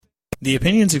The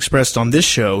opinions expressed on this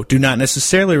show do not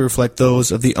necessarily reflect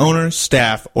those of the owner,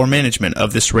 staff, or management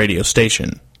of this radio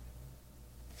station.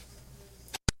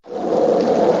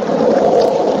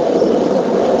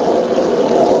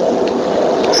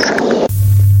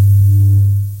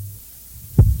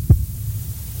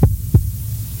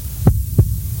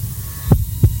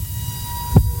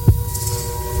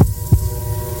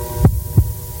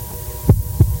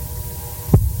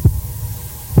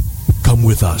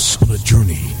 With us on a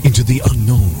journey into the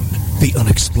unknown, the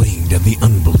unexplained, and the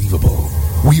unbelievable.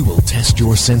 We will test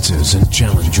your senses and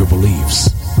challenge your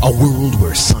beliefs. A world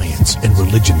where science and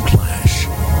religion clash.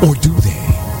 Or do they?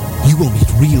 You will meet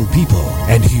real people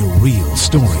and hear real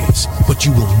stories, but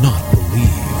you will not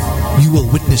believe. You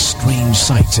will witness strange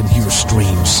sights and hear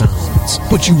strange sounds,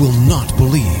 but you will not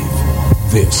believe.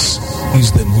 This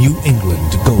is the New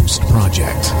England Ghost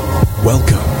Project.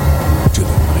 Welcome to the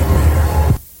nightmare.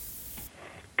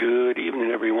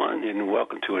 And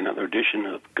welcome to another edition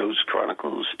of Ghost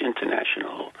Chronicles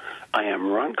International. I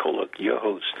am Ron Kolick, your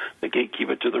host, the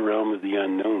gatekeeper to the realm of the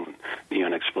unknown, the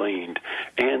unexplained,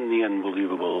 and the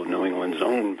unbelievable, New England's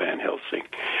own Van Helsing.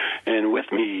 And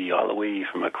with me, all the way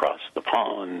from across the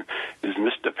pond, is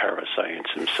Mr. Parascience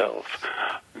himself,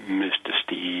 Mr.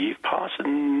 Steve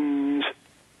Parsons.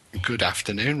 Good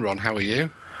afternoon, Ron. How are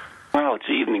you? Well, it's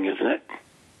evening, isn't it?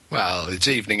 Well, it's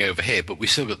evening over here, but we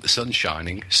still got the sun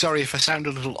shining. Sorry if I sound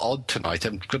a little odd tonight.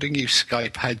 I'm got a new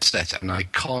Skype headset and I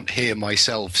can't hear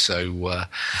myself, so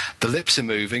the lips are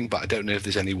moving, but I don't know if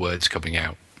there's any words coming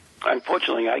out.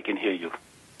 Unfortunately, I can hear you.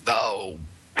 Oh.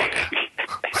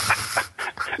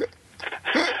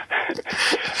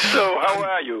 So, how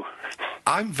are you?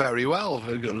 I'm very well.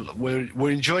 We're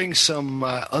enjoying some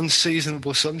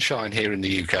unseasonable sunshine here in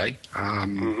the UK.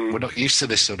 We're not used to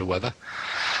this sort of weather.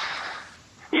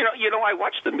 You know, I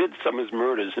watch the Midsummer's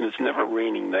Murders, and it's never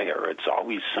raining there. It's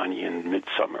always sunny in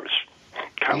Midsummer's.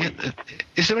 Yeah,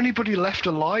 is there anybody left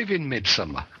alive in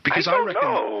Midsummer? Because I reckon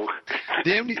know.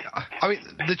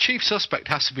 The chief suspect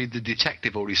has to be the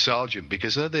detective or his sergeant,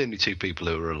 because they're the only two people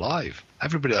who are alive.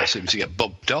 Everybody else seems to get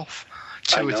bumped off,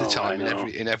 two at a time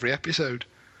in every episode.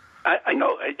 I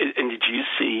know. And did you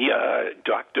see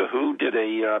Doctor Who did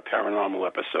a paranormal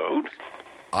episode?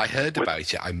 I heard about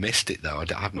it. I missed it, though. I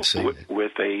haven't seen it.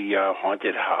 With a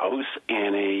haunted house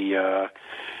and a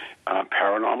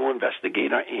paranormal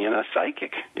investigator and a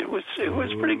psychic. It was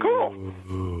pretty cool.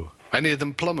 Ooh. Any of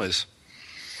them plumbers?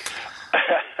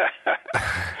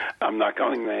 I'm not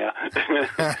going there.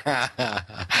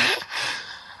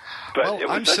 But well,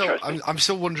 I'm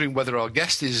still wondering whether our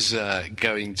guest is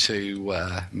going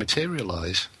to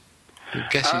materialise. I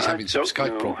guess he's having some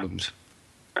Skype problems.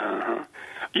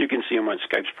 You can see him on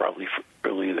Skype probably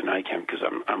earlier than I can because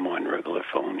I'm on regular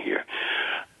phone here.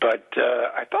 But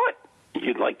I thought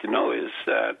you'd like to know is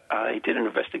that I did an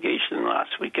investigation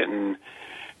last week,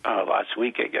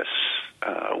 I guess,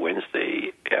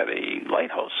 Wednesday, at a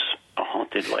lighthouse, a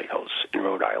haunted lighthouse in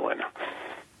Rhode Island.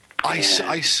 I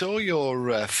saw your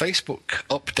Facebook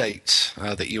update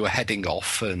that you were heading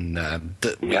off and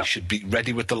that we should be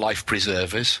ready with the life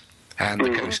preservers and the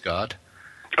Coast Guard.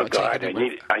 Oh God,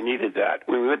 I needed that.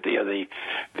 When we went there, the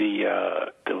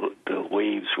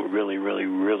waves were really, really,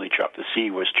 really choppy. The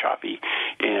sea was choppy,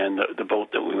 and the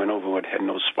boat that we went over with had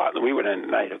no spot. We went in at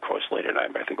night, of course, late at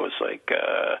night. But I think it was like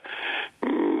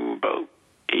about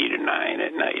 8 or 9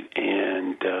 at night,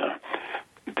 and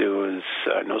there was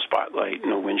no spotlight,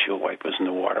 no windshield wipers, and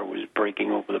the water was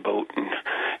breaking over the boat. And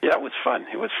yeah, it was fun.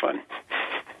 It was fun.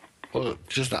 Well,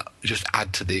 just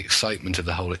add to the excitement of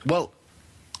the whole. Well.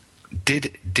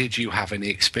 Did you have any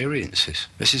experiences?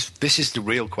 This is the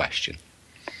real question.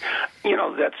 You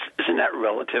know, isn't that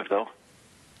relative though?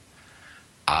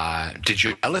 Did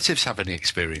your relatives have any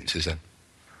experiences then?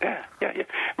 Yeah.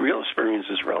 Real experience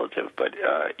is relative, but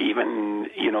even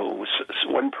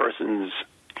one person's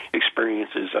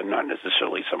experiences are not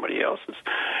necessarily somebody else's.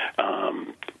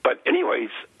 But anyways,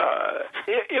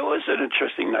 it was an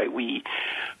interesting night.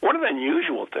 One of the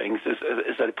unusual things is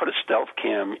that I put a stealth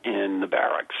cam in the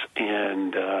barracks,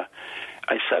 and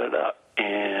I set it up,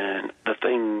 and the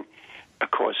thing,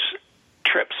 of course,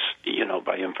 trips,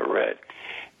 by infrared,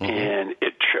 and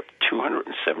it tripped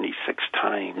 276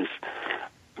 times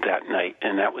that night,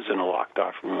 and that was in a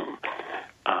locked-off room.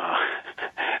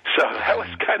 So that was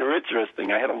kind of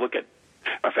interesting. I had to look at.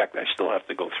 In fact, I still have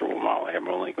to go through them all. I have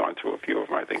only gone through a few of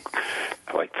them. I think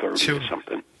like 30 or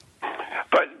something.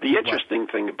 But the interesting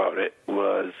thing about it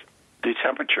was the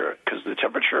temperature, because the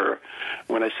temperature,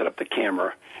 when I set up the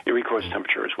camera, it records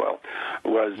temperature as well,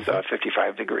 was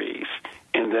 55 degrees.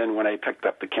 And then when I picked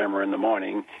up the camera in the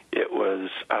morning, it was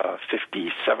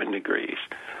 57 degrees.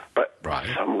 But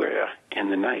Right. somewhere in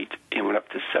the night, it went up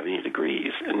to 70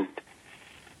 degrees, and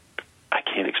I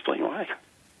can't explain why.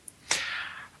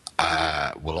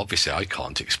 Well, obviously, I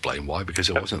can't explain why because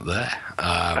I wasn't there.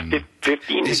 A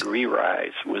 15-degree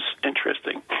rise was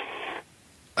interesting.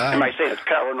 Am I saying it's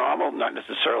paranormal? Not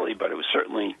necessarily, but it was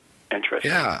certainly interesting.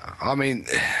 Yeah, I mean,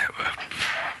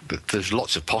 there's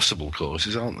lots of possible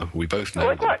causes, aren't there? We both know.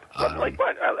 Like what? them. Like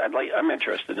what? I'm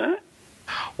interested in it.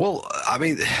 Well, I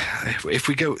mean, if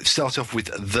we start off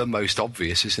with the most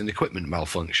obvious, is an equipment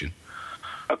malfunction.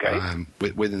 Okay.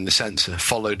 Within the sensor,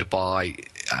 followed by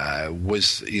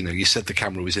you said the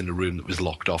camera was in a room that was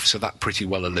locked off, so that pretty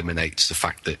well eliminates the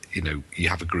fact that you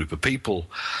have a group of people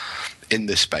in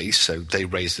the space, so they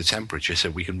raise the temperature, so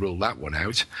we can rule that one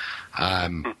out.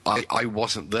 I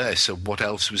wasn't there, so what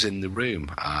else was in the room?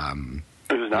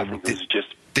 It was nothing. It was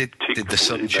just Did the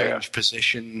sun there. change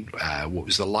position? What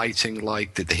was the lighting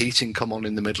like? Did the heating come on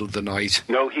in the middle of the night?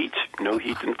 No heat. No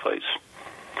heat in place.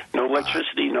 No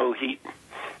electricity. No heat.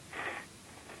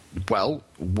 Well,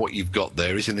 what you've got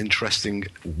there is an interesting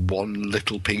one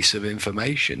little piece of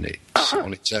information. It's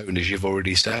on its own, as you've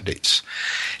already said. It's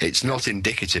not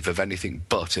indicative of anything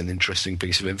but an interesting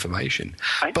piece of information.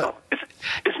 I know.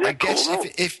 Isn't I that guess cool?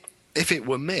 if it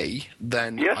were me,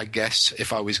 then Yes. I guess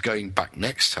if I was going back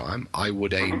next time, I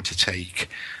would aim to take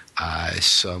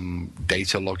some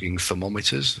data logging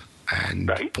thermometers and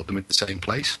Right. put them in the same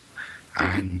place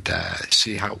and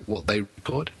see what they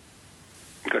record.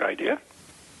 Good idea.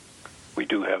 We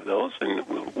do have those, and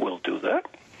we'll do that.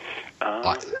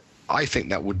 I think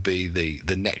that would be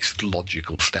the next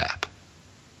logical step.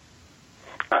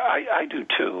 I do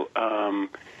too.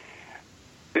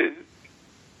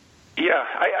 Yeah,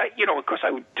 of course,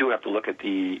 I do have to look at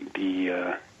the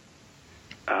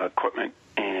equipment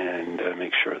and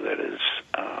make sure that it's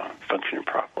functioning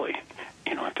properly.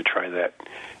 I have to try that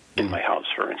in my house,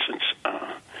 for instance,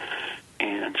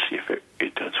 and see if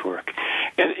it does work.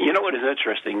 And you know what is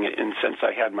interesting, and since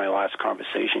I had my last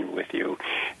conversation with you,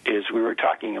 is we were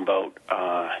talking about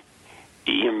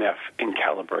EMF and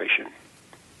calibration.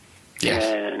 Yes.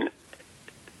 And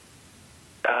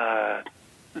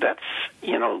that's,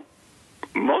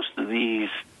 most of these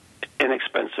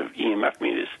inexpensive EMF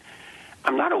meters,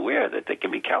 I'm not aware that they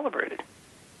can be calibrated.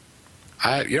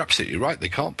 You're absolutely right. They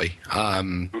can't be.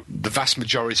 The vast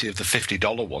majority of the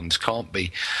 $50 ones can't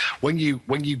be. When you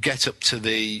get up to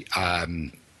the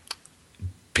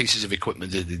pieces of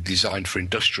equipment that are designed for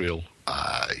industrial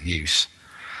use,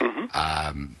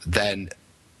 then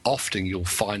often you'll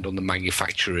find on the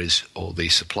manufacturer's or the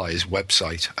supplier's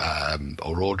website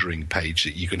or ordering page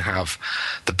that you can have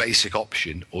the basic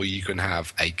option, or you can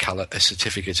have a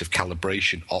certificate of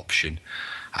calibration option,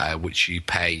 which you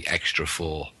pay extra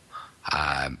for.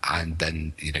 And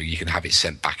then you can have it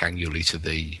sent back annually to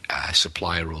the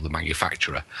supplier or the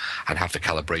manufacturer and have the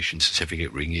calibration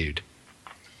certificate renewed.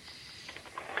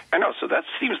 I know, so that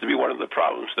seems to be one of the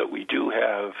problems that we do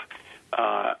have,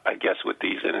 I guess, with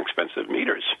these inexpensive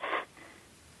meters.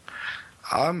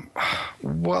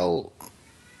 Well,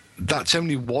 that's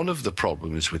only one of the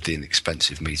problems with the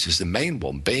inexpensive meters. The main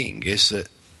one being is that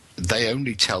they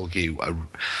only tell you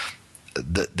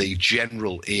that the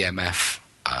general EMF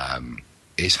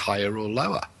is higher or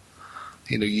lower.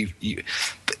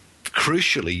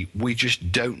 Crucially, we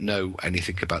just don't know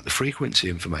anything about the frequency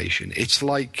information. It's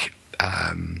like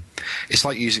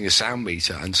using a sound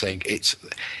meter and saying it's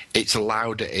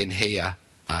louder in here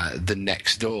than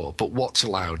next door. But what's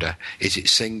louder? Is it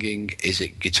singing? Is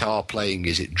it guitar playing?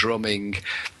 Is it drumming?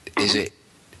 Is it?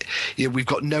 We've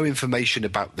got no information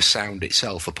about the sound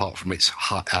itself apart from it's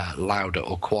louder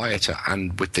or quieter.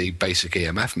 And with the basic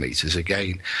EMF meters,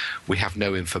 again, we have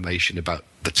no information about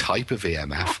the type of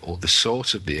EMF or the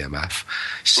source of the EMF,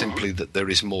 simply that there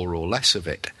is more or less of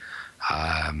it.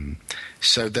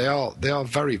 So they are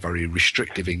very, very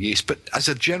restrictive in use. But as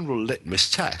a general litmus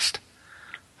test,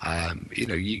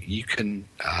 you can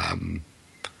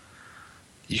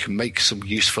make some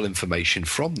useful information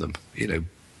from them.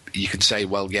 You can say,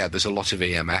 well, yeah, there's a lot of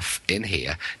EMF in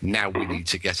here. Now we need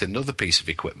to get another piece of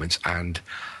equipment and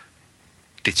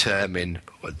determine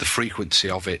the frequency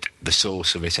of it, the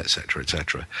source of it, etc.,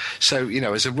 etc. So,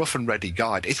 as a rough and ready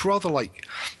guide, it's rather like,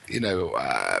 you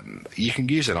can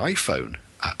use an iPhone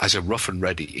as a rough and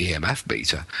ready EMF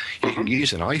meter. You can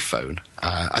use an iPhone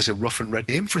as a rough and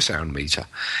ready infrasound meter.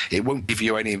 It won't give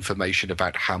you any information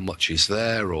about how much is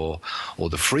there or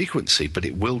the frequency, but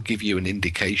it will give you an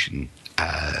indication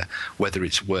whether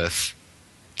it's worth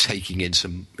taking in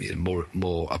some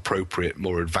more appropriate,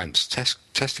 more advanced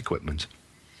test equipment.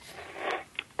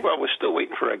 Well, we're still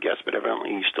waiting for our guest, but evidently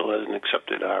he still hasn't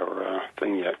accepted our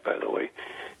thing yet, by the way.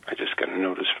 I just got a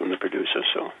notice from the producer,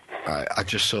 so... I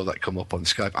just saw that come up on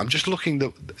Skype. I'm just looking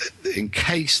in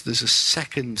case there's a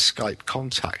second Skype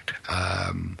contact.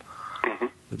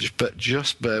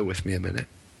 Just bear with me a minute.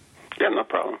 Yeah, no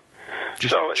problem.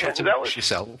 Just try to watch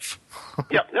yourself.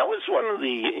 Yeah, that was one of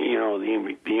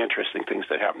the interesting things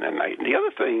that happened that night. And the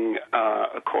other thing,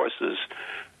 of course, is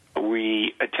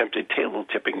we attempted table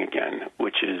tipping again,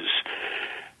 which is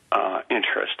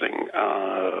interesting.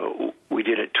 We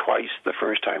did it twice the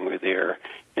first time we were there,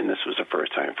 and this was the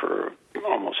first time for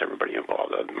almost everybody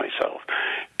involved, other than myself.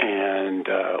 And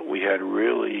we had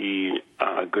really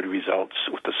good results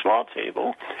with the small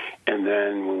table. And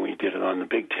then when we did it on the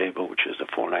big table, which is a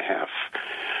 4.5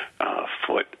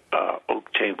 foot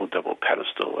oak table, double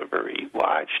pedestal, a very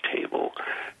large table,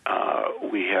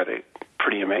 we had a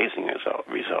pretty amazing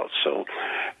results. So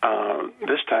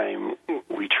this time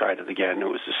we tried it again. It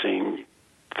was the same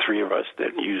three of us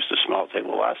that used the small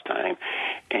table last time,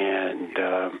 and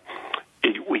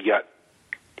we got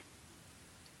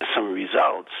some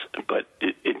results, but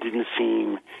it didn't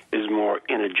seem as more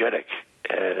energetic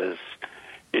as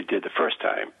it did the first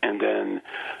time. And then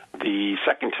the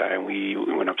second time we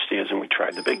went upstairs and we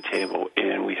tried the big table,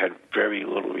 and we had very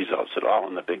little results at all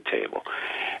on the big table.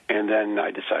 And then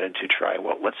I decided to try,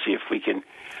 let's see if we can,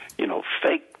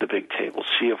 fake the big table,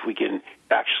 see if we can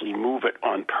actually move it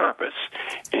on purpose.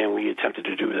 And we attempted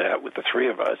to do that with the three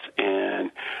of us,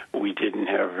 and we didn't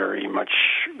have very much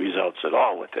results at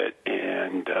all with it,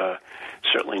 and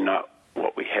certainly not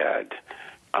what we had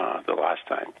the last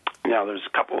time. Now, there's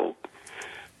a couple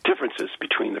differences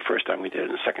between the first time we did it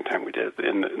and the second time we did it.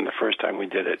 In the first time we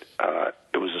did it,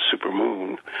 it was a super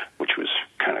moon, which was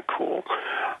kind of cool.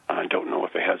 I don't know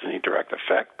if it has any direct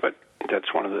effect, but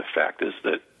that's one of the factors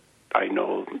that I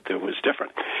know that was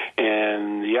different.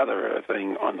 And the other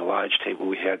thing, on the large table,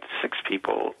 we had 6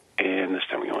 people, and this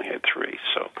time we only had 3.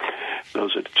 So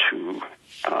those are the two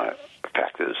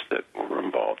factors that were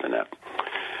involved in that.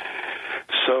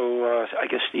 So I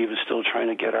guess Steve is still trying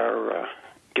to get our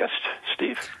guest.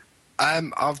 Steve?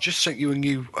 I've just sent you a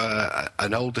new,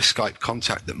 an older Skype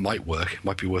contact that might work. It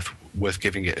might be worth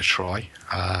giving it a try.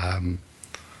 And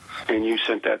you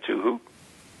sent that to who?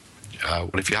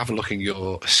 Well, if you have a look in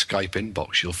your Skype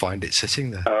inbox, you'll find it sitting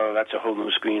there. Oh, that's a whole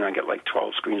new screen. I got like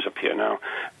 12 screens up here now.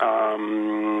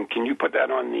 Can you put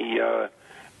that on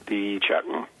the chat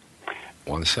room?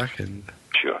 1 second.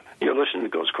 Sure. You're listening to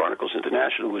Ghost Chronicles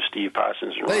International with Steve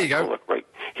Parsons and there you go. Bullock, right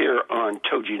here on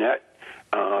TogiNet,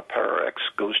 PowerX,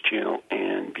 Ghost Channel,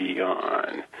 and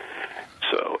beyond.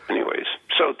 So, anyways,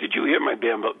 did you hear my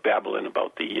babbling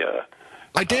about the...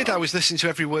 I did. I was listening to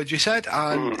every word you said,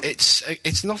 and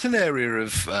it's not an area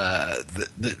of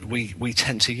that we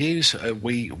tend to use.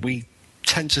 We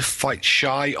tend to fight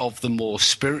shy of the more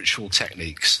spiritual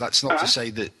techniques. That's not to say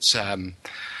that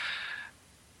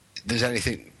there's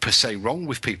anything per se wrong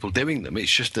with people doing them. It's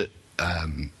just that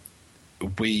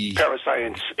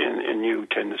parascience and you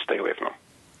tend to stay away from them.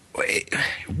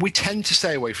 We tend to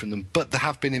stay away from them, but there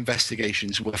have been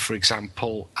investigations where, for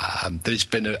example, there's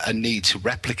been a need to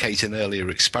replicate an earlier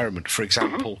experiment. For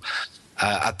example,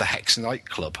 at the Hex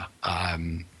nightclub,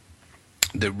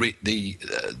 the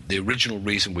original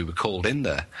reason we were called in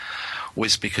there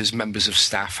was because members of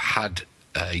staff had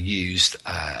used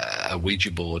a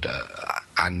Ouija board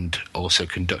and also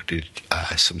conducted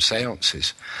some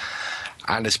seances.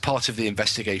 And as part of the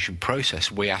investigation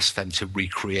process, we asked them to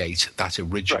recreate that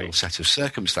original set of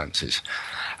circumstances.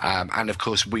 And, of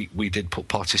course, we did put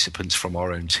participants from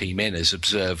our own team in as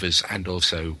observers and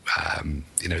also,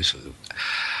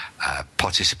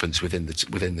 participants within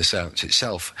the seance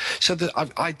itself. So that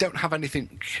I don't have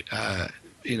anything...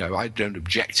 I don't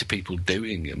object to people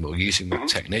doing them or using that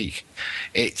technique.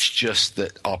 It's just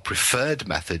that our preferred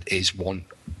method is one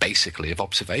basically of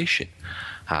observation,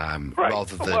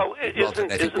 rather than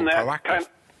ethical proactive.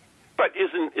 But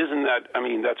isn't that? I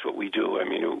mean, that's what we do. I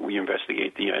mean, we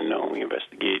investigate the unknown. We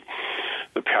investigate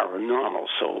the paranormal.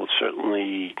 So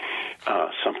certainly,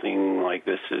 something like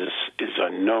this is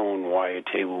unknown. Why a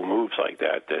table moves like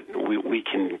that? That we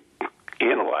can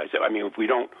analyze it. I mean, if we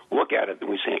don't look at it, then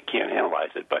we can't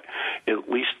analyze it. But at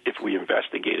least if we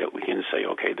investigate it, we can say,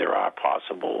 okay, there are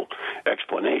possible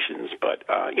explanations. But,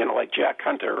 like Jack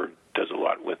Hunter does a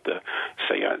lot with the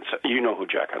seance. You know who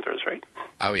Jack Hunter is, right?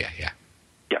 Oh, yeah. Yeah.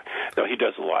 No, he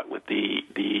does a lot with the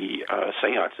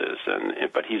seances,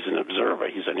 but he's an observer.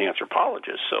 He's an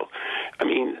anthropologist. So, I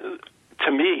mean...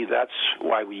 To me, that's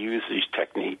why we use these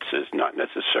techniques, is not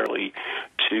necessarily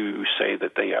to say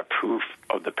that they are proof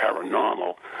of the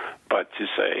paranormal, but to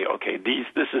say, okay,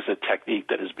 this is a technique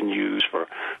that has been used for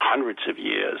hundreds of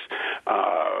years.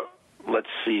 let's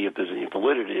see if there's any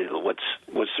validity. What's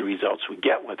the results we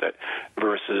get with it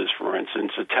versus, for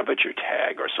instance, a temperature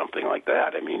tag or something like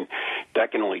that. I mean,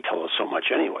 that can only tell us so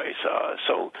much anyways.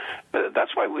 So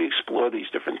that's why we explore these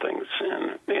different things.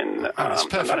 And it's a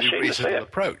perfectly reasonable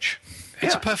approach.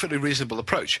 It's Yeah. a perfectly reasonable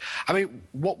approach. I mean,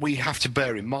 what we have to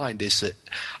bear in mind is that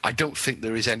I don't think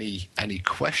there is any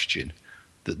question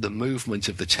that the movement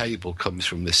of the table comes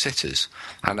from the sitters,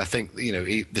 and I think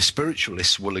the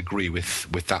spiritualists will agree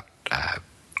with that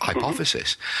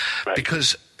hypothesis, Right.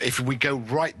 because if we go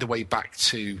right the way back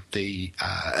to the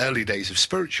early days of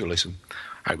spiritualism,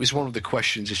 it was one of the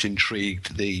questions that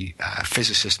intrigued the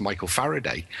physicist Michael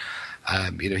Faraday.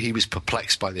 He was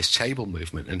perplexed by this table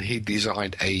movement, and he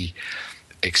designed a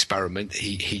experiment.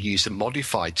 He used a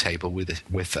modified table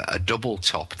with a double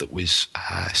top that was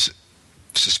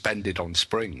suspended on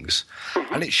springs,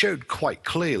 and it showed quite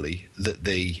clearly that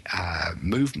the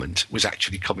movement was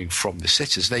actually coming from the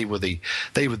sitters. They were the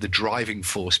driving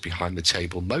force behind the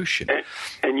table motion.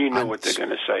 And you know what they're going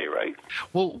to say, right?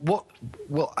 Well,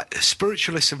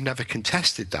 spiritualists have never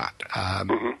contested that.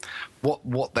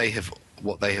 What they have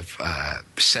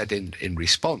said in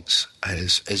response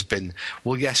has been,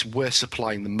 well, yes, we're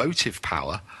supplying the motive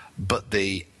power, but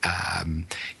the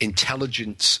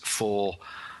intelligence for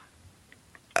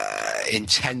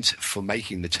intent for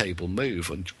making the table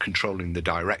move and controlling the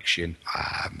direction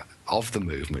of the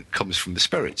movement comes from the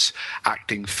spirits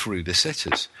acting through the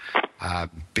sitters,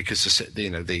 because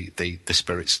the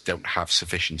spirits don't have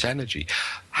sufficient energy.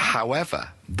 However,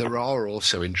 there are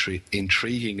also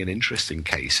intriguing and interesting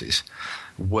cases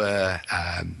where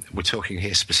we're talking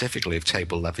here specifically of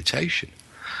table levitation,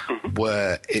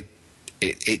 where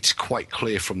it's quite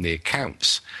clear from the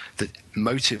accounts that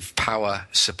motive power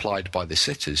supplied by the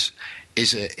sitters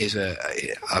is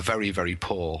a very, very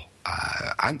poor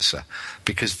answer,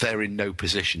 because they're in no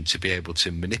position to be able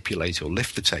to manipulate or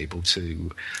lift the table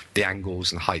to the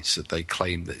angles and heights that they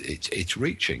claim that it's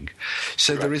reaching.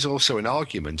 So There is also an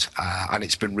argument, and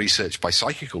it's been researched by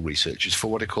psychical researchers, for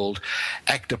what are called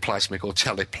ectoplasmic or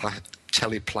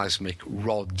teleplasmic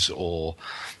rods or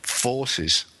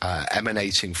forces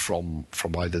emanating from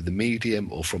either the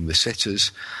medium or from the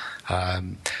sitters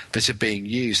that are being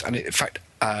used. And in fact,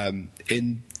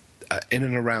 in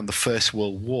and around the First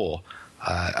World War,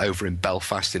 over in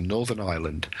Belfast in Northern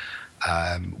Ireland,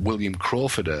 William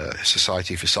Crawford, a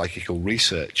Society for Psychical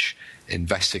Research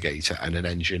investigator and an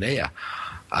engineer,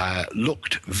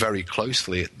 looked very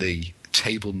closely at the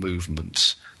table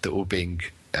movements that were being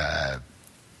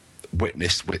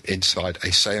witnessed inside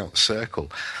a seance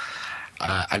circle.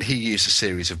 And he used a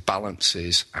series of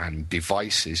balances and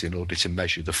devices in order to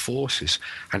measure the forces.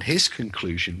 And his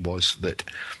conclusion was that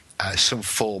some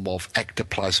form of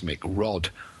ectoplasmic rod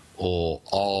or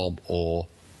arm or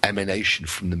emanation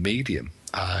from the medium,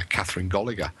 Catherine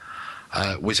Gallagher,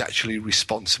 was actually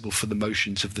responsible for the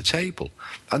motions of the table.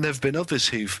 And there have been others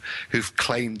who've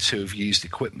claimed to have used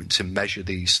equipment to measure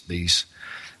these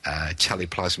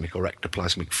teleplasmic or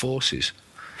ectoplasmic forces.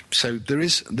 So there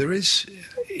is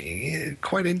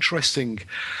quite interesting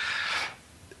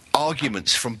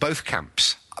arguments from both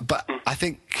camps. But I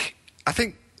think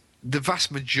the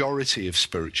vast majority of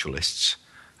spiritualists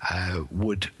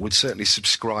would certainly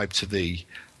subscribe to the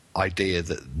idea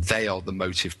that they are the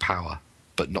motive power,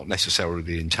 but not necessarily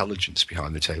the intelligence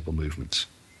behind the table movements.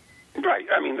 Right.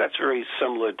 I mean, that's very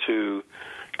similar to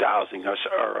dowsing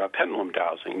or pendulum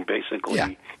dowsing,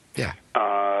 basically. Yeah.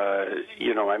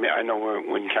 I mean, I know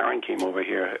when Karen came over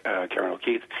here, Karen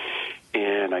O'Keefe,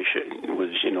 and I was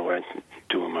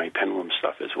doing my pendulum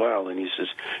stuff as well, and he says,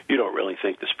 "You don't really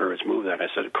think the spirits move that?" I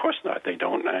said, "Of course not. They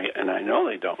don't, and I know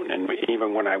they don't." And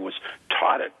even when I was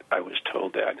taught it, I was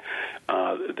told that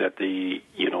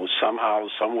somehow,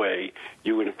 some way,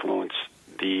 you influence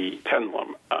the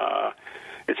pendulum.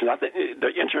 It's not that.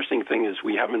 The interesting thing is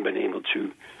we haven't been able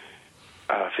to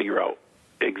figure out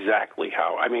exactly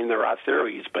how. I mean, there are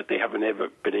theories, but they haven't ever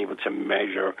been able to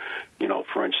measure,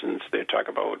 for instance, they talk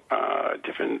about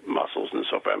different muscles and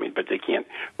so forth. I mean, but they can't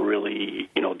really,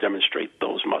 demonstrate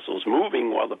those muscles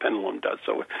moving while the pendulum does.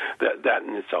 So that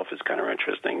in itself is kind of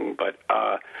interesting. But,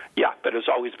 but it's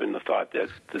always been the thought that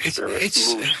the spirit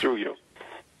moves through you.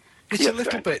 It's a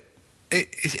little bit...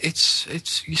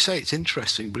 It's you say it's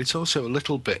interesting, but it's also a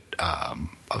little bit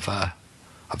of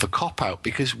a cop-out,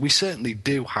 because we certainly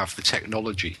do have the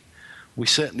technology, we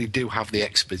certainly do have the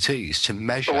expertise to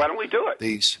measure. So why don't we do it?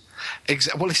 This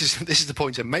is the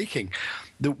point I'm making.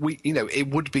 That it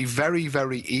would be very,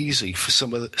 very easy for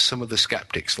some of the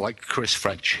skeptics, like Chris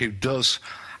French, who does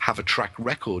have a track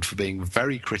record for being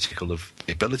very critical of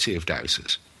the ability of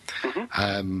dowsers.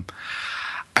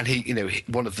 And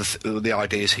one of the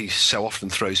ideas he so often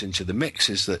throws into the mix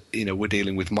is that we're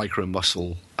dealing with micro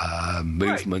muscle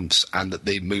movements, right, and that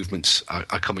the movements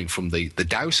are coming from the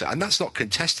dowser, and that's not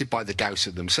contested by the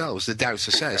dowser themselves. The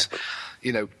dowser says,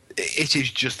 it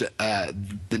is just the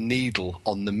needle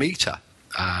on the meter.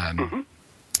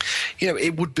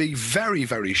 It would be very,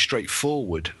 very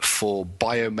straightforward for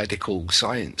biomedical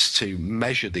science to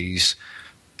measure these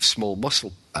small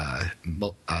muscle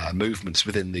movements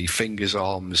within the fingers,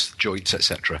 arms, joints,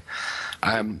 etc.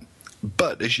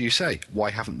 But as you say, why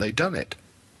haven't they done it?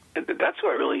 That's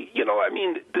what really,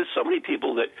 there's so many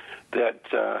people that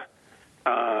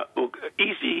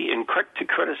easy and quick to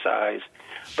criticize,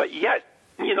 but yet,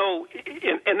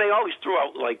 and they always throw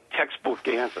out like textbook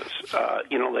answers.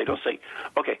 They don't say,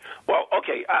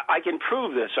 I can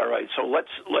prove this. All right, so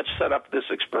let's set up this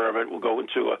experiment. We'll go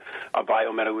into a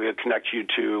biomedical. We'll connect you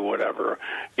to whatever,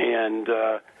 and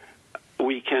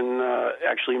we can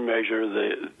actually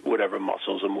measure whatever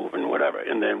muscles are moving, whatever,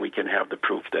 and then we can have the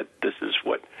proof that this is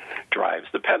what drives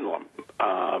the pendulum.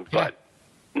 But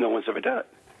no one's ever done it.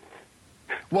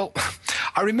 Well,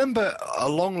 I remember a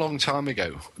long, long time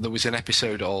ago, there was an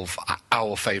episode of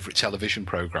our favourite television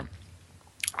programme.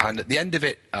 And at the end of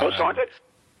it... Haunted?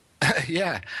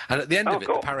 Yeah. And at the end of it,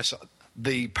 cool.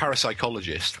 the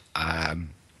parapsychologist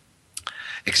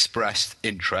expressed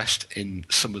interest in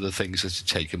some of the things that had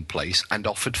taken place and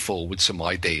offered forward some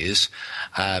ideas.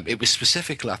 It was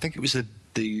specifically, I think it was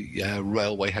the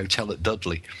Railway Hotel at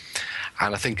Dudley.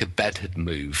 And I think a bed had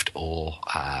moved or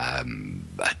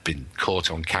had been caught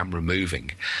on camera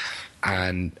moving.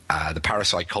 And the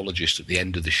parapsychologist at the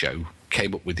end of the show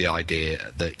came up with the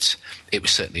idea that it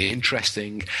was certainly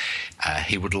interesting.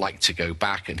 He would like to go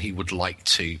back and he would like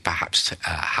to perhaps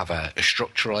have a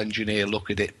structural engineer look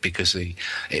at it because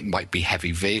it might be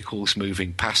heavy vehicles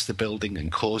moving past the building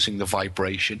and causing the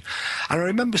vibration. And I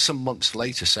remember some months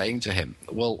later saying to him,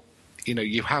 well,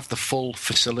 you have the full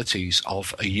facilities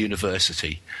of a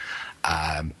university,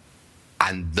 and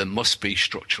there must be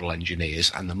structural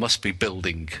engineers, and there must be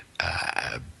building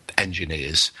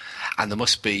engineers, and there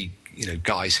must be,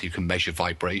 guys who can measure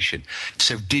vibration.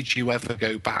 So did you ever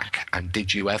go back and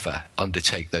did you ever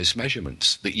undertake those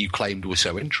measurements that you claimed were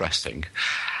so interesting?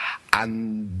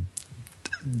 And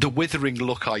the withering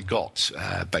look I got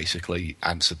basically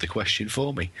answered the question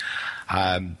for me.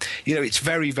 It's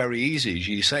very, very easy, as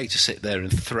you say, to sit there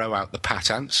and throw out the pat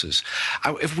answers.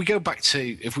 If we go back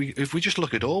to, if we just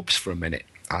look at orbs for a minute,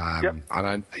 and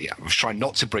I was trying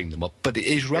not to bring them up, but it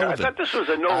is relevant. I thought this was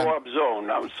a no-orb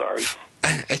zone. I'm sorry.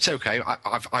 It's okay.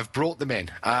 I've brought them in.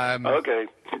 Okay.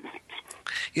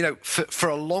 For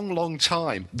a long, long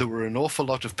time, there were an awful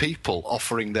lot of people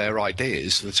offering their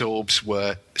ideas that orbs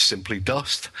were simply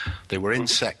dust. They were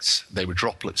insects. They were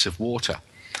droplets of water.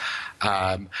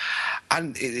 Many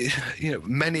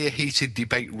a heated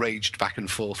debate raged back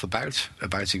and forth about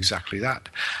exactly that.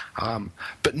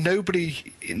 But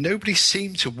nobody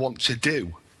seemed to want to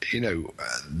do,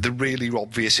 the really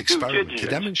obvious experiment to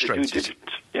demonstrate it.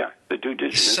 The due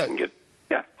diligence.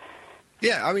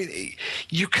 Yeah, I mean,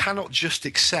 you cannot just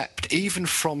accept, even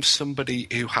from somebody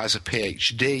who has a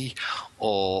PhD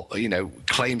or,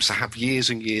 claims to have years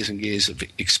and years and years of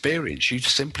experience, you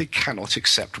simply cannot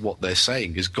accept what they're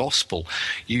saying as gospel.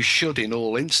 You should, in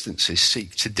all instances,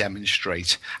 seek to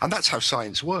demonstrate, and that's how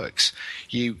science works.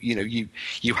 You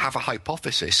have a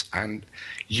hypothesis and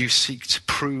you seek to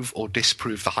prove or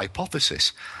disprove the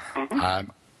hypothesis.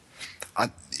 Mm-hmm.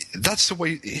 And that's the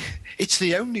way. It's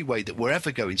the only way that we're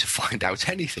ever going to find out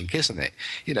anything, isn't it?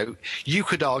 You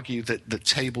could argue that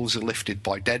tables are lifted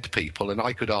by dead people, and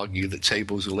I could argue that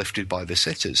tables are lifted by the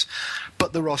sitters.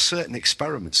 But there are certain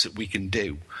experiments that we can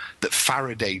do, that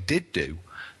Faraday did do,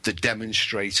 that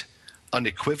demonstrate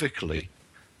unequivocally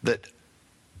that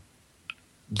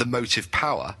the motive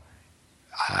power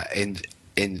in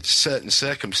certain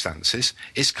circumstances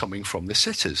is coming from the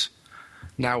sitters.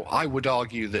 Now, I would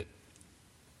argue that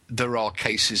there are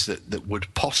cases that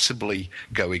would possibly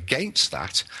go against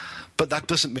that, but that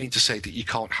doesn't mean to say that you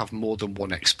can't have more than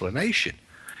one explanation.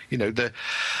 The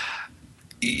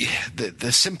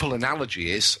simple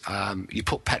analogy is you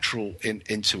put petrol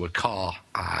into a car,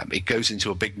 it goes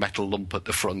into a big metal lump at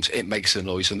the front, it makes a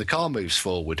noise and the car moves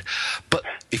forward. But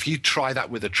if you try that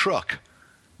with a truck,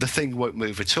 the thing won't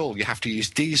move at all. You have to use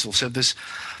diesel. So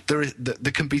there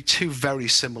can be two very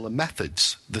similar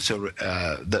methods that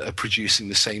are producing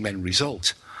the same end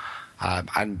result.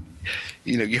 And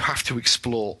you have to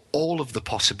explore all of the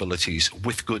possibilities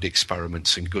with good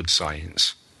experiments and good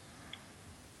science.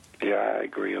 Yeah, I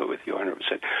agree. agree with you 100%.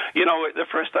 You know, the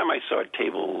first time I saw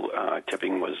table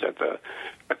tipping was at a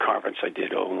conference I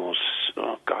did almost,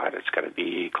 it's got to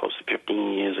be close to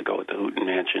 15 years ago at the Houghton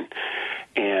Mansion.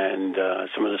 And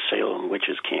some of the Salem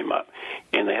witches came up,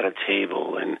 and they had a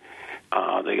table, and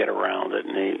they got around it,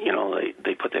 and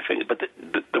they put their fingers. But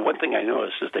the one thing I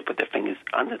noticed is they put their fingers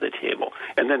under the table,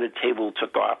 and then the table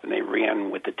took off, and they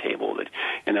ran with the table,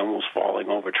 and almost falling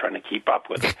over trying to keep up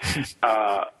with it.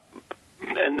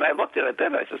 And I looked at it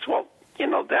then, I said, well,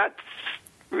 that's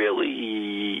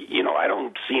really, I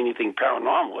don't see anything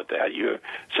paranormal with that. You're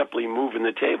simply moving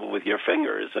the table with your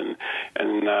fingers. And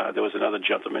there was another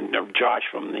gentleman, Josh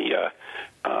from the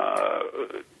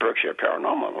Berkshire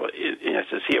Paranormal, and I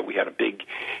says, here, we had a big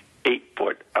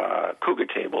 8-foot cougar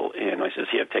table, and I says,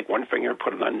 here, take one finger and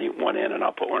put it on one end, and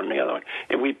I'll put one on the other one.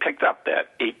 And we picked up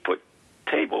that 8-foot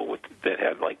table that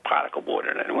had like particle board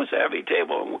in it. It was a heavy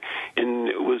table, and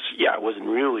it wasn't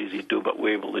real easy to do, but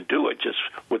we were able to do it just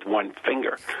with one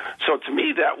finger. So to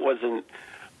me, that wasn't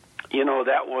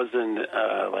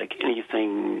like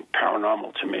anything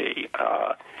paranormal to me.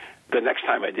 The next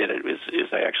time I did it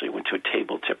is I actually went to a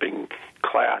table tipping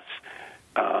class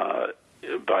that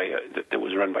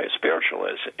was run by a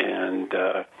spiritualist, and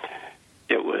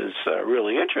it was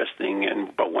really interesting.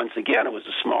 But once again, it was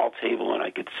a small table, and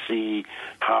I could see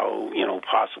how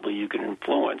possibly you can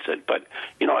influence it. But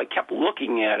I kept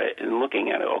looking at it.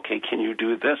 Okay, can you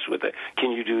do this with it?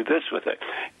 Can you do this with it?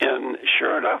 And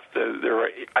sure enough,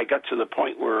 I got to the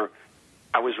point where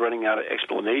I was running out of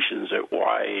explanations at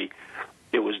why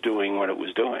it was doing what it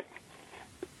was doing.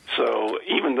 So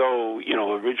even though,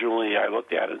 originally I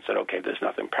looked at it and said, okay, there's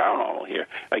nothing paranormal here,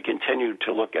 I continued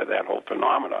to look at that whole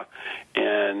phenomena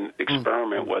and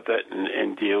experiment with it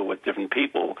and deal with different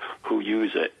people who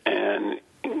use it. And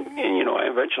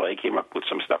eventually I came up with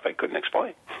some stuff I couldn't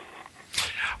explain.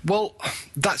 Well,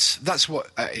 that's what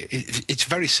it's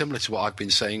very similar to what I've been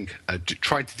saying,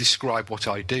 trying to describe what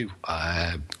I do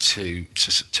to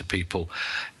people.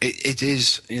 It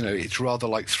is, it's rather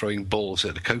like throwing balls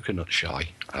at a coconut shy.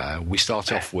 We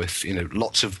start off with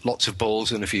lots of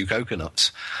balls and a few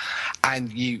coconuts,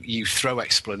 and you throw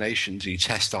explanations, you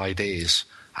test ideas,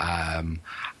 and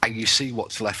you see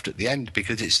what's left at the end,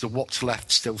 because it's the what's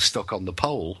left still stuck on the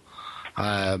pole.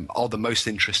 Are the most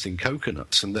interesting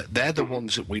coconuts, and that they're the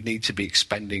ones that we need to be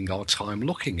expending our time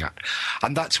looking at.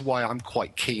 And that's why I'm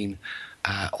quite keen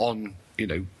on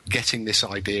getting this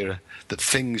idea that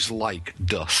things like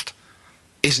dust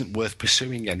isn't worth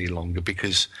pursuing any longer,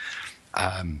 because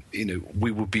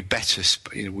we would be better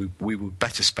we would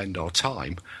better spend our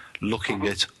time looking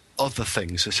at other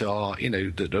things that are,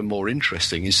 that are more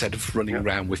interesting, instead of running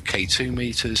around with K2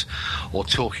 meters or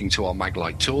talking to our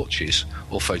Maglite torches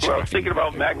or photographing. Well, thinking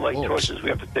about Maglite torches, we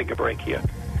have to take a break here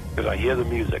because I hear the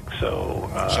music. So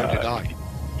did I.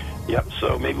 Yep,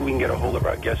 so maybe we can get a hold of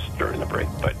our guests during the break.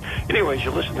 But anyways,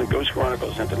 you're listening to Ghost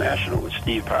Chronicles International with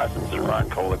Steve Parsons and Ron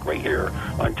Kolick right here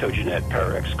on TogiNet,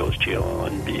 Pararex, Ghost Channel,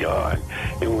 and beyond.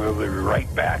 And we'll be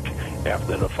right back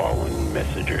after the following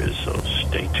messages, so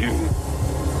stay tuned.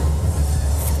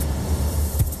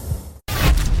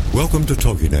 Welcome to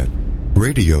TogiNet,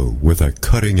 radio with a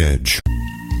cutting edge.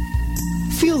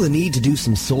 Feel the need to do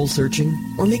some soul searching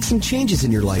or make some changes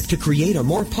in your life to create a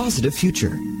more positive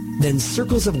future? Then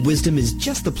Circles of Wisdom is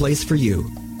just the place for you.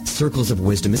 Circles of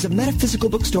Wisdom is a metaphysical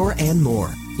bookstore and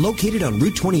more, located on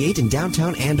Route 28 in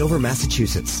downtown Andover,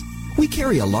 Massachusetts. We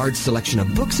carry a large selection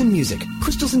of books and music,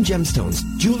 crystals and gemstones,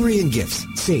 jewelry and gifts,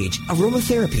 sage,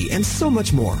 aromatherapy, and so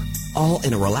much more, all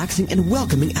in a relaxing and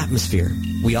welcoming atmosphere.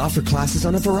 We offer classes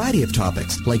on a variety of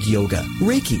topics like yoga,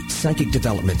 Reiki, psychic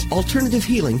development, alternative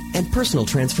healing, and personal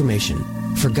transformation.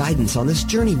 For guidance on this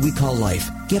journey we call life,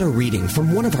 get a reading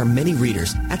from one of our many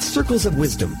readers at Circles of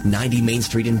Wisdom, 90 Main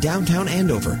Street in downtown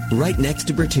Andover, right next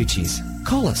to Bertucci's.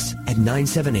 Call us at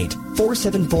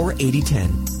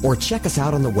 978-474-8010 or check us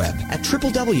out on the web at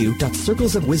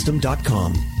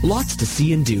www.circlesofwisdom.com. Lots to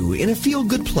see and do in a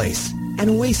feel-good place, an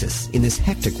oasis in this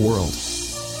hectic world.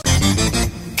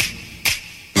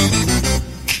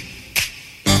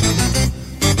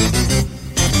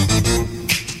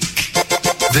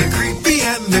 They're creepy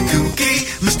and they're kooky,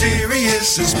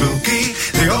 mysterious and spooky.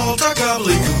 They all talk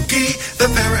gobbledygooky, the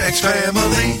Pararex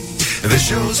family. The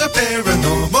shows are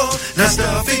paranormal, not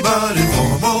stuffy but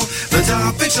informal. The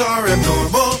topics are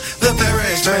abnormal, the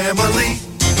Pararex family.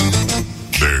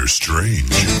 They're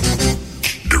strange,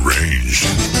 deranged,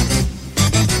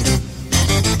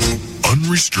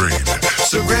 unrestrained.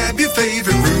 So grab your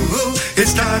favorite brew,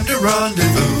 it's time to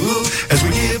rendezvous as we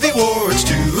give awards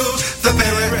to the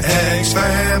Pararex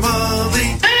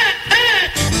family.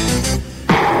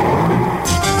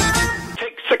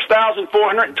 Take 6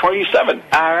 6,427.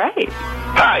 All right.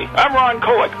 Hi, I'm Ron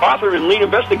Kolek, author and lead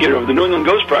investigator of the New England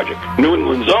Ghost Project, New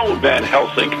England's own Van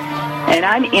Helsing. And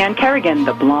I'm Ann Kerrigan,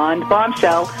 the blonde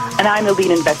bombshell, and I'm the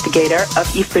lead investigator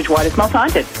of East Bridgewater's Most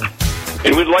Haunted.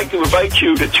 And we'd like to invite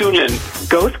you to tune in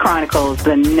Ghost Chronicles,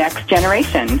 The Next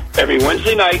Generation, every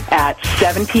Wednesday night at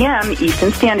 7 p.m.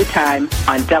 Eastern Standard Time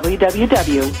on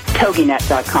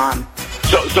www.toginet.com.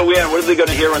 So Ann, what are they going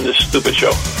to hear on this stupid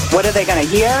show? What are they going to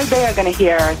hear? They are going to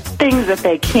hear things that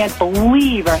they can't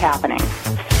believe are happening.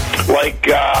 Like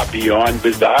Beyond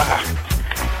Bizarre.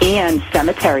 And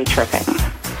cemetery tripping.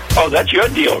 Oh, that's your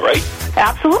deal, right?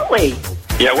 Absolutely.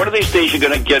 Yeah, one of these days you're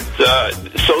going to get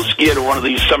so scared of one of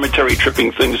these cemetery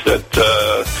tripping things that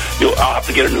I'll have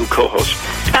to get a new co-host.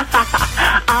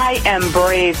 I am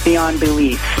brave beyond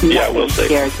belief. Yeah, we'll see.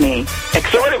 Scares me.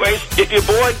 So anyways, if you're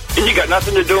bored and you got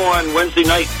nothing to do on Wednesday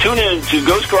night, tune in to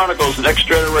Ghost Chronicles Next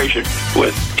Generation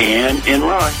with Ann and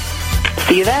Ron.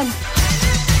 See you then.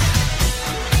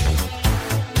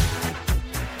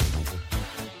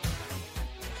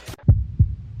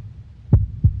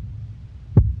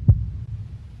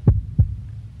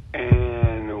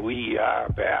 And we are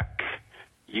back.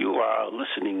 You are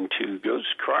listening to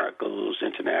Ghost Chronicles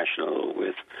International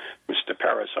with Mr.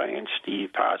 Parascience,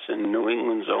 Steve Parson, New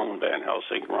England's own Van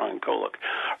Helsing, Ron Kolek,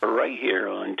 right here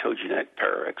on TogiNet,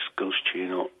 Parax, Ghost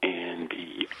Channel, and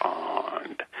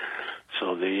beyond.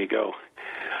 So there you go.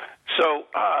 So,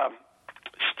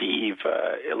 Steve,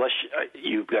 unless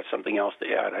you've got something else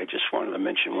to add, I just wanted to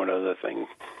mention one other thing.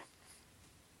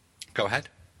 Go ahead.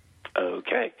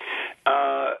 Okay.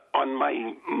 On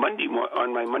my Monday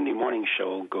morning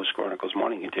show, Ghost Chronicles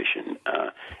Morning Edition,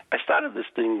 I started this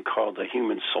thing called the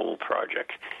Human Soul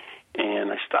Project,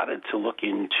 and I started to look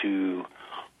into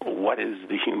what is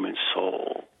the human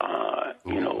soul.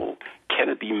 Can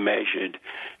it be measured?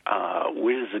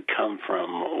 Where does it come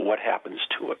from? What happens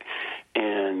to it?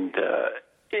 And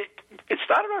it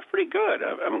started off pretty good.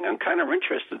 I'm kind of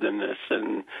interested in this,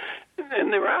 and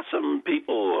there are some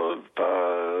people of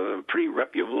pretty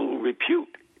reputable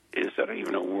repute. Is that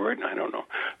even a word? I don't know.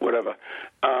 Whatever.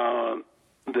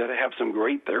 That have some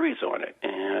great theories on it.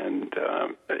 And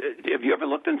have you ever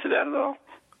looked into that at all?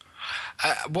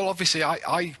 Well, obviously,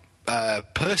 I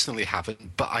personally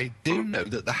haven't, but I do know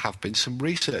that there have been some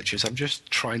researchers. I'm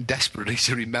just trying desperately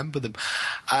to remember them.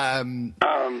 In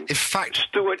fact,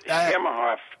 Stuart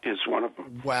Emmerhoff is one of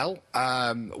them. Well,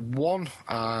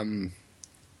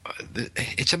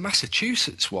 it's a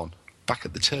Massachusetts one, back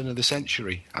at the turn of the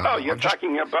century. You're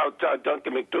talking about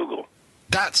Duncan McDougall.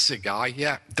 That's the guy,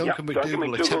 yeah. Duncan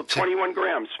McDougall, 21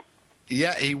 grams.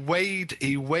 Yeah, he weighed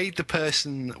the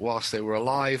person whilst they were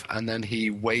alive, and then he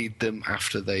weighed them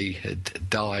after they had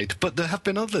died. But there have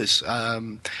been others.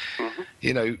 There've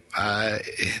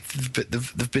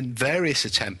been various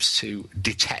attempts to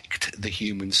detect the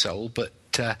human soul, but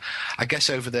I guess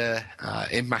over there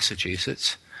in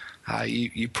Massachusetts,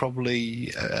 you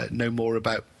probably know more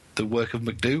about the work of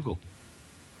McDougall.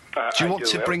 Do you want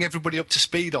to bring everybody up to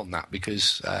speed on that?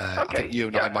 Because I think you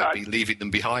and I might be leaving them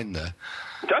behind there.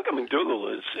 Duncan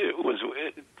McDougall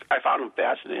I found him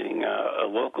fascinating. A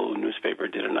local newspaper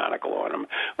did an article on him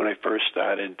when I first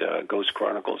started Ghost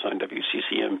Chronicles on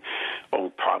WCCM,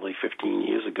 probably 15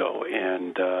 years ago,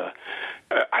 and I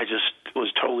just was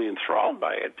totally enthralled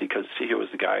by it because here was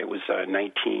the guy. It was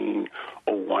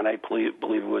 1901, I believe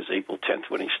it was April 10th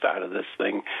when he started this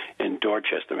thing in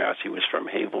Dorchester, Mass. He was from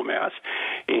Havel, Mass.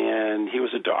 And he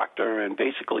was a doctor, and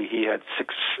basically he had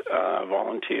 6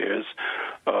 volunteers,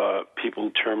 people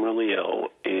terminally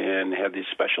ill, and had these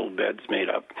special beds made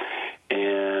up.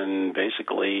 And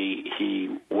basically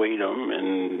he weighed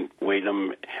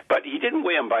them, but he didn't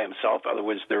weigh them by himself. In other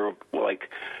words, there were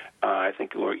I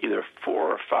think there were either 4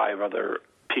 or 5 other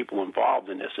people involved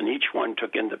in this, and each one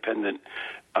took independent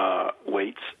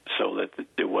weights so that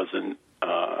it wasn't,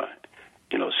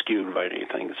 skewed by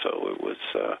anything. So it was.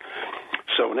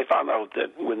 So when they found out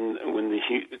that when the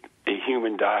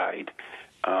human died,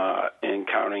 and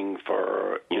counting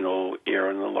for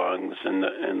air in the lungs and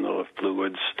the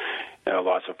fluids,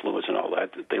 loss of fluids and all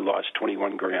that, they lost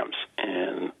 21 grams,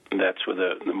 and that's where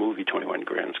the movie 21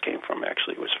 Grams came from.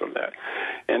 Actually, it was from that.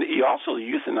 And he also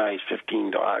euthanized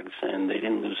 15 dogs, and they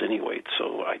didn't lose any weight.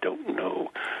 So I don't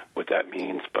know what that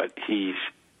means, but he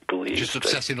believes just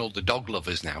upsetting all the dog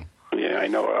lovers now. Yeah, I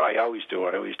know. I always do.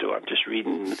 I'm just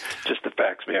reading just the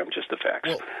facts, man. Just the facts.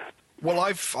 Well,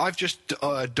 I've just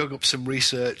dug up some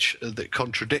research that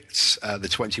contradicts the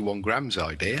 21 grams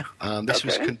idea. This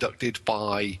was conducted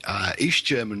by East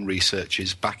German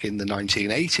researchers back in the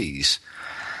 1980s,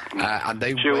 and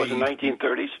they was the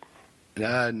 1930s.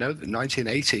 No, the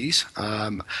 1980s.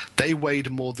 They weighed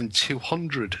more than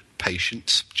 200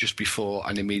 patients just before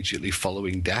and immediately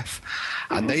following death,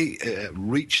 and they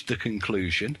reached the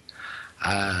conclusion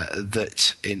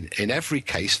that in every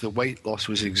case the weight loss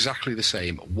was exactly the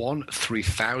same,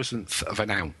 1/3000th of an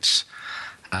ounce.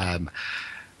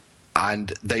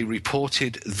 And they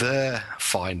reported their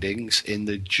findings in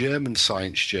the German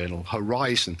science journal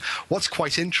Horizon. What's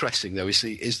quite interesting, though, is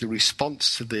the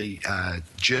response to the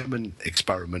German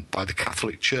experiment by the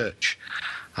Catholic Church.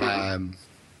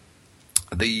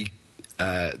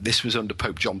 This was under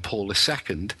Pope John Paul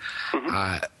II,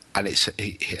 and it's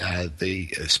the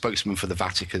spokesman for the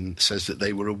Vatican says that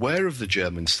they were aware of the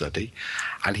German study,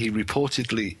 and he reported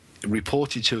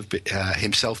to have been,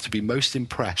 himself to be most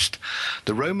impressed.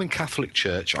 The Roman Catholic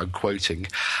Church, I'm quoting,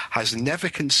 has never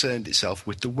concerned itself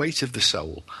with the weight of the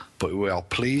soul, but we are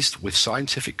pleased with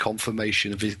scientific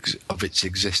confirmation of its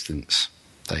existence.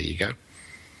 There you go.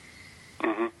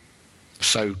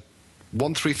 So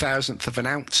 1/3000th of an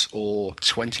ounce or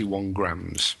 21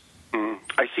 grams.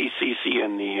 I see CC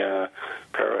in the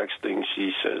Parax thing.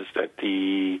 She says that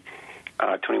the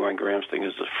 21 grams thing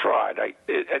is a fraud.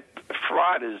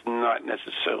 Fraud is not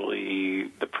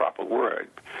necessarily the proper word,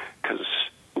 because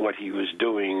what he was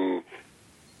doing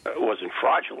wasn't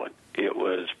fraudulent. It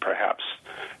was perhaps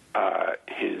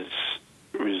his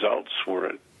results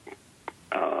were,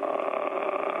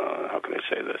 how can I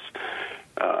say this?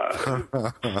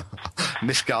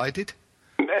 Misguided?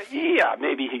 Yeah,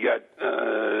 maybe he got,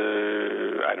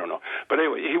 I don't know. But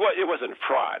anyway, it wasn't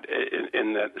fraud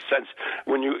in that sense.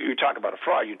 When you talk about a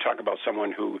fraud, you talk about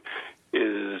someone who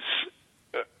is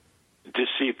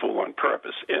deceitful on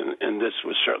purpose, and this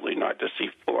was certainly not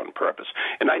deceitful on purpose.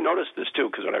 And I noticed this, too,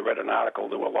 because when I read an article,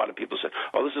 there were a lot of people said,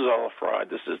 oh, this is all a fraud,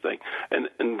 this is thing. And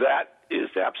that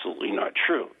is absolutely not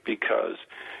true, because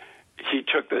he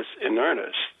took this in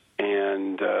earnest,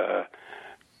 and,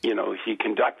 he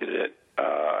conducted it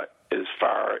as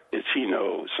far as he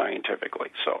knows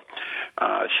scientifically. So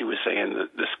she was saying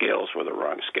that the scales were the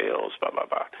wrong scales, blah, blah,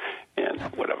 blah, and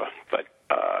whatever. But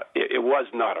it was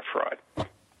not a fraud.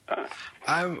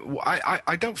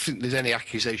 I don't think there's any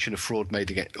accusation of fraud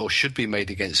made against, or should be made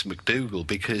against McDougall,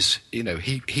 because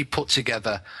he put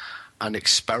together an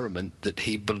experiment that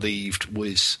he believed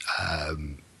was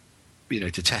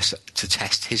to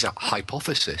test his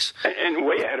hypothesis, and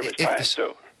way ahead of his time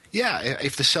too. Yeah,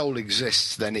 if the soul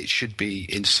exists, then it should be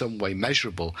in some way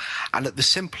measurable, and at the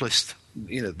simplest,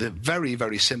 the very,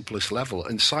 very simplest level,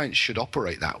 and science should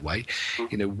operate that way,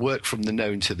 work from the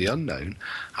known to the unknown,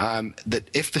 that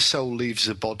if the soul leaves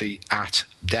the body at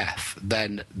death,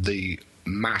 then the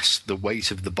mass, the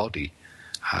weight of the body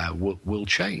will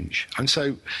change. And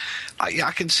so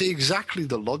I can see exactly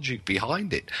the logic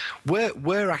behind it.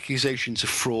 Where accusations of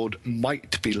fraud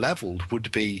might be levelled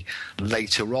would be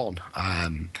later on,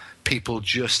 people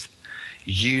just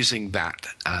using that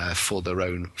for their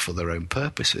own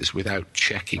purposes without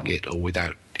checking it or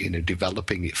without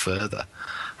developing it further.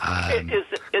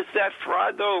 Is that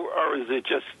fraud though, or is it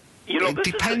just? It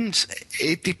depends.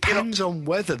 It depends on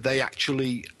whether they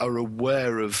actually are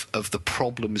aware of the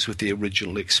problems with the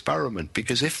original experiment.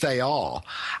 Because if they are,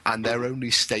 and they're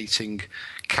only stating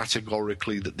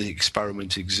categorically that the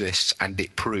experiment exists and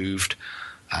it proved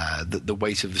that the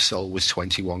weight of the soul was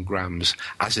 21 grams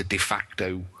as a de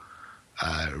facto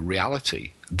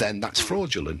reality, then that's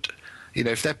fraudulent.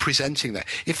 If they're presenting that,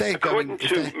 if they're according to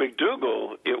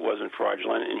McDougall, it wasn't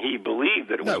fraudulent, and he believed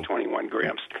that it was 21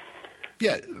 grams.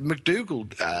 Yeah,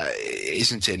 McDougall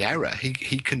isn't in error.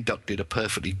 He conducted a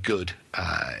perfectly good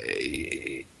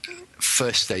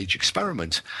first stage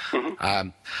experiment.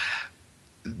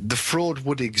 The fraud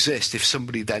would exist if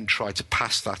somebody then tried to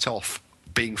pass that off,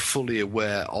 being fully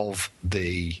aware of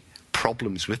the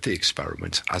problems with the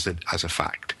experiment as a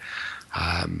fact.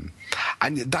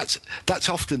 And that's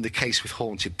often the case with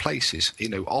haunted places.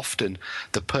 Often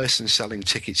the person selling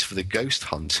tickets for the ghost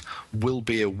hunt will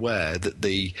be aware that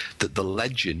the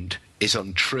legend is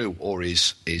untrue or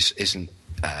isn't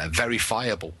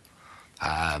verifiable.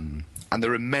 And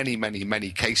there are many, many, many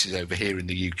cases over here in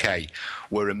the UK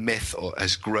where a myth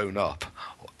has grown up,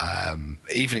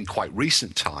 even in quite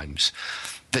recent times,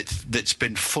 that's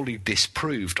been fully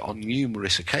disproved on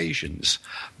numerous occasions,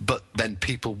 but then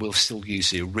people will still use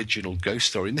the original ghost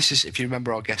story. And this is, if you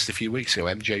remember our guest a few weeks ago,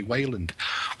 MJ Wayland,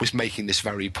 was making this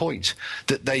very point,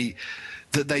 that they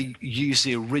use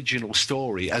the original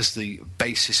story as the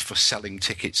basis for selling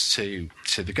tickets to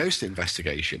the ghost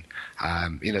investigation.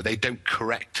 They don't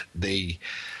correct the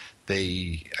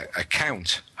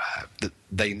account that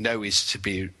they know is to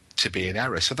be in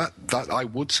error. So that I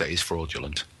would say is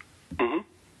fraudulent.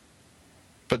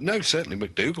 But no, certainly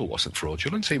McDougall wasn't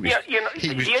fraudulent. He was,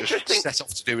 he was just set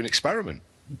off to do an experiment.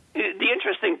 The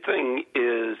interesting thing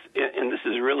is, and this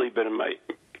has really been my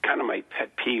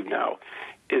pet peeve now,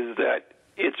 is that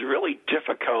it's really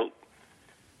difficult.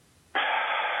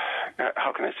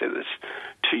 How can I say this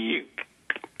to you?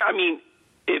 I mean,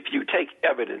 if you take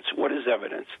evidence, what is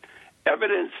evidence?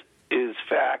 Evidence is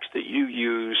facts that you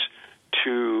use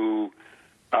to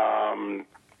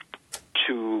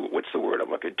what's the word I'm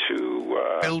looking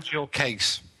to? Build your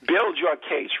case. Build your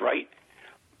case, right?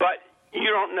 But you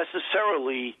don't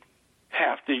necessarily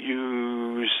have to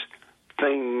use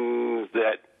things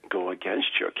that go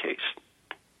against your case.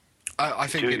 I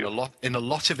think in a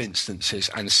lot of instances,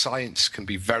 and science can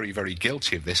be very, very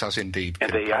guilty of this, as indeed.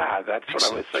 And they are. That's what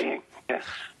I was saying. Yeah.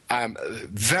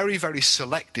 Very, very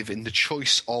selective in the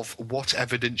choice of what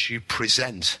evidence you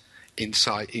present in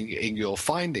your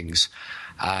findings,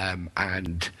 and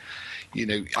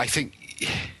I think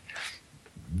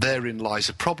therein lies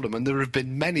a problem, and there have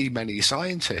been many, many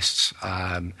scientists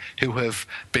who have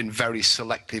been very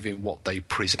selective in what they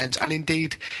present. And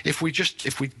indeed, if we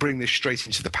bring this straight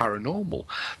into the paranormal,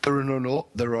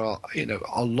 there are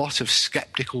a lot of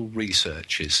skeptical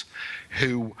researchers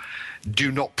who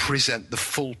do not present the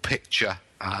full picture,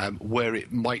 where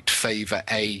it might favour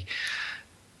a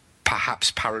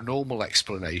perhaps paranormal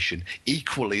explanation.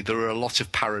 Equally, there are a lot of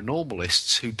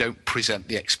paranormalists who don't present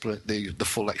the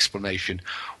full explanation,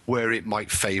 where it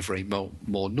might favour a more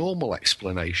normal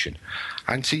explanation.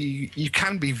 And so you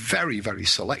can be very, very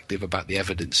selective about the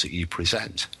evidence that you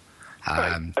present.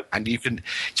 And you can.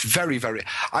 It's very, very.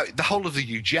 The whole of the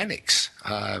eugenics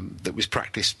that was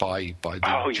practiced by the.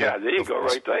 Oh yeah, there you go,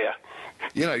 right there.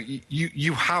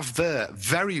 You have there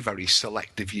very, very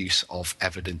selective use of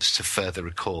evidence to further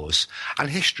a cause, and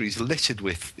history is littered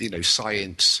with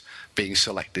science being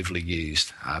selectively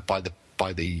used by the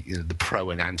pro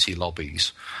and anti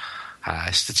lobbies.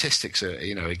 Statistics are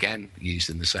again used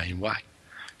in the same way.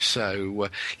 So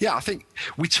I think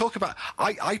we talk about.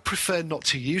 I prefer not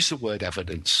to use the word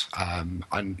evidence,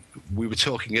 and we were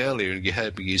talking earlier, and you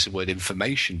heard me use the word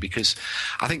information, because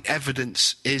I think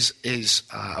evidence is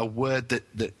a word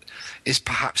that is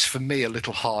perhaps for me a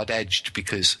little hard-edged,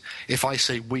 because if I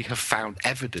say we have found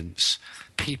evidence,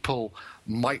 people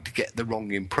might get the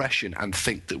wrong impression and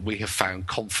think that we have found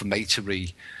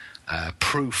confirmatory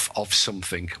proof of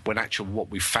something, when actually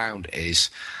what we found is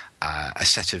a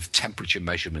set of temperature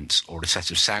measurements or a set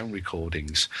of sound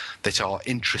recordings that are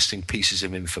interesting pieces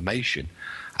of information,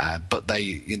 but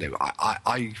they,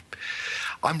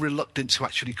 I'm reluctant to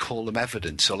actually call them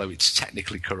evidence, although it's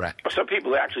technically correct. Some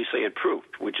people actually say it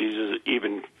proved, which is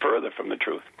even further from the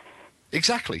truth.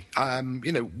 Exactly.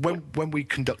 When we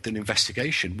conduct an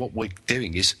investigation, what we're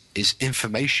doing is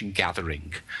information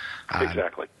gathering.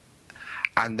 Exactly.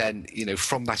 And then,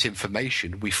 from that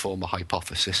information, we form a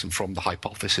hypothesis, and from the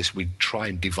hypothesis, we try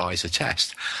and devise a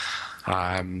test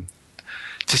to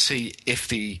see if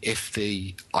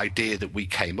the idea that we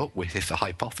came up with, if the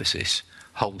hypothesis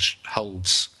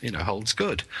holds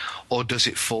good, or does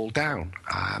it fall down?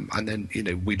 And then,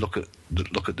 we look at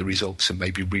the results and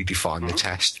maybe redefine the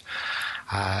test.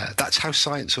 That's how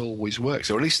science always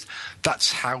works, or at least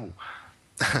that's how.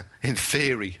 In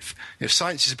theory,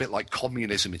 science is a bit like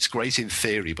communism. It's great in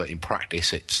theory, but in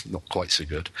practice, it's not quite so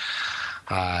good.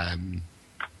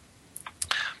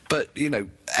 But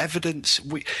evidence.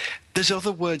 There's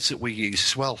other words that we use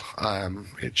as well.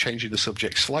 Changing the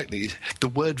subject slightly, the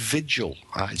word vigil.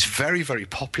 It's very, very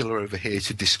popular over here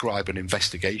to describe an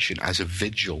investigation as a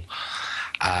vigil,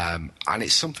 and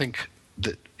it's something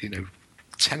that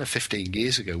 10 or 15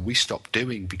 years ago we stopped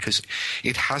doing because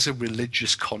it has a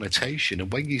religious connotation.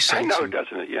 And when you say, I know,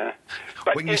 doesn't it? Yeah,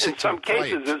 but in some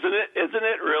cases, isn't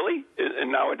it really?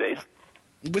 Nowadays,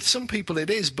 with some people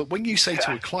it is. But when you say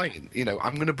to a client,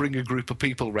 I'm going to bring a group of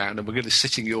people around and we're going to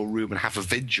sit in your room and have a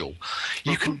vigil,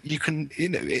 you can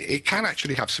it can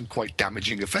actually have some quite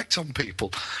damaging effects on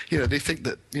people. They think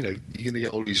that you're going to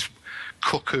get all these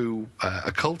cuckoo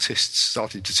occultists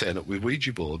starting to turn up with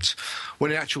Ouija boards, when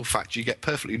in actual fact you get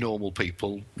perfectly normal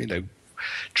people,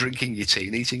 drinking your tea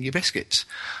and eating your biscuits.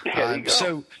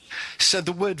 So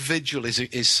the word vigil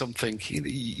is something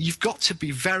you've got to be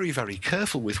very, very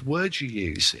careful with words you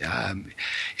use.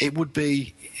 It would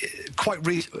be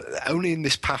only in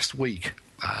this past week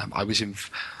I was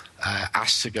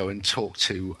asked to go and talk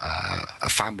to a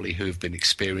family who have been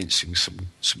experiencing some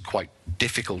quite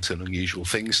difficult and unusual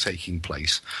things taking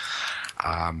place,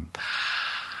 and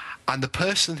the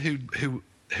person who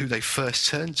they first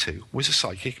turned to was a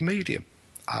psychic medium,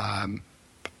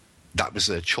 that was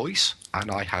their choice, and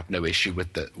I had no issue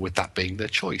with that being their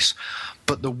choice.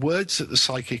 But the words that the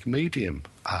psychic medium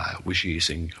was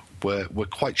using were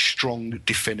quite strong,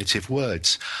 definitive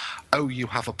words. Oh, you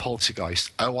have a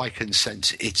poltergeist. Oh, I can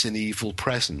sense it's an evil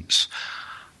presence.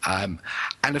 And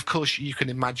of course, you can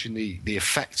imagine the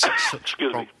effects that such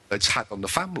words had on the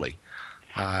family.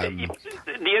 The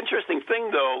interesting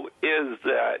thing, though, is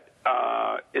that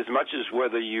as much as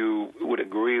whether you would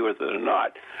agree with it or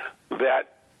not,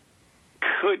 that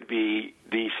could be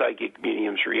the psychic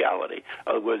medium's reality. In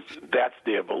other words, that's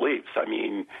their beliefs. I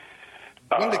mean,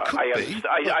 well, it could be.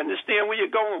 I understand where you're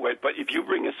going with, but if you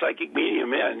bring a psychic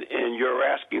medium in and you're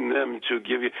asking them to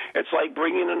give you, it's like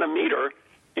bringing in a meter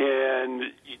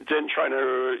and then trying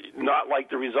to not like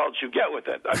the results you get with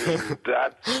it. I mean,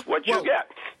 that's what you get.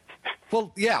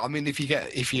 Well, yeah. I mean, if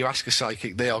you ask a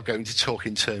psychic, they are going to talk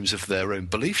in terms of their own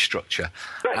belief structure.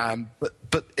 Right.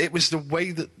 But it was the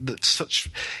way that such.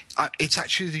 It's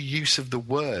actually the use of the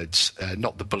words,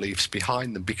 not the beliefs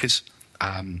behind them, because.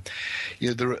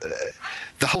 The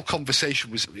whole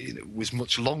conversation was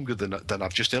much longer than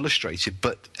I've just illustrated.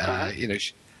 But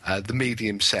the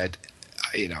medium said,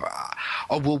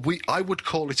 I would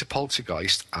call it a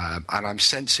poltergeist, and I'm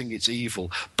sensing it's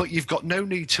evil. But you've got no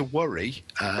need to worry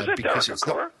because it's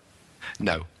not.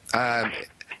 No.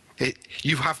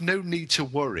 You have no need to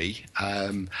worry.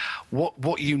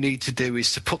 What you need to do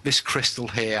is to put this crystal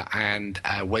here and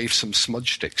wave some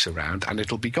smudge sticks around, and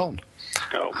it'll be gone.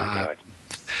 Oh my God.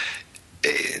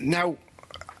 Now,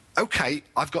 okay,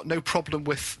 I've got no problem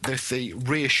with the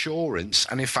reassurance,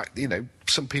 and in fact,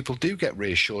 some people do get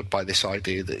reassured by this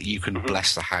idea that you can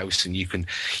bless the house and you can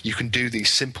do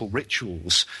these simple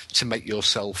rituals to make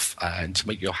yourself and to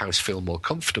make your house feel more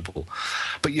comfortable.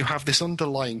 But you have this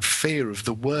underlying fear of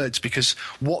the words, because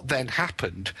what then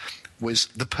happened was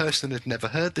the person had never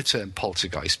heard the term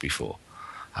poltergeist before.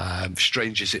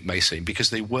 Strange as it may seem, because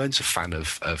they weren't a fan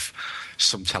of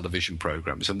some television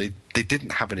programs, and they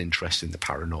didn't have an interest in the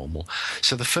paranormal.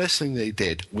 So the first thing they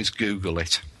did was Google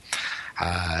it,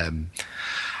 and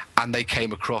they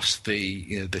came across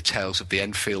the tales of the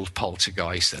Enfield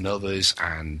poltergeist and others,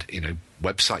 and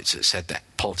websites that said that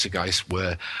poltergeists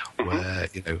were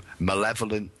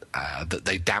malevolent. That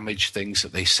they damaged things,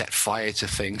 that they set fire to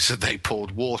things, that they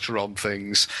poured water on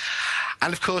things,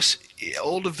 and of course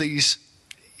all of these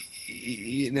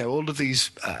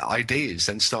ideas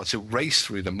then start to race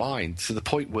through the mind to the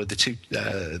point where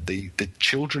the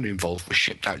children involved were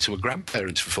shipped out to a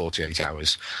grandparents for 48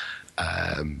 hours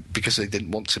because they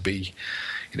didn't want to be,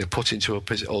 put into a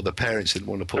position, or the parents didn't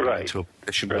want to put them into a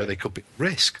position where they could be at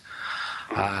risk.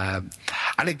 And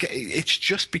it's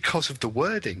just because of the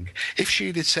wording. If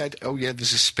she'd had said, "Oh yeah,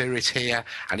 there's a spirit here,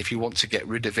 and if you want to get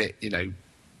rid of it,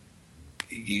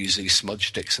 use these smudge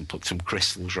sticks and put some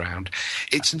crystals around,"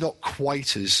 it's not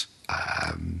quite as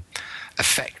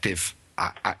effective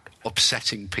at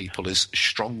upsetting people as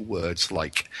strong words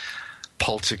like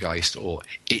poltergeist or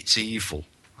it's evil.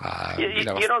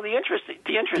 The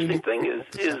interesting thing is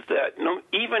that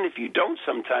even if you don't,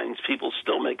 sometimes people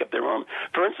still make up their own.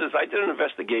 For instance, I did an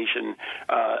investigation.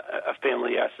 A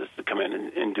family asked us to come in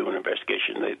and do an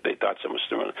investigation. They thought someone was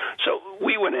doing it. So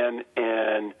we went in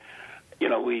and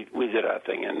we did our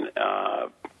thing, and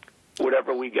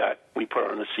whatever we got, we put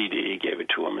it on a CD, gave it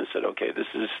to them, and said, "Okay, this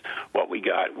is what we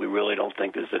got. We really don't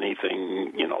think there's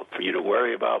anything, for you to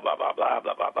worry about." Blah blah blah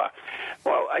blah blah blah.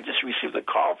 Well, I just received a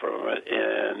call from it,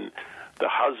 and the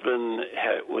husband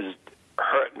was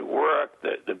hurt at work.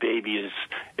 The baby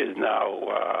is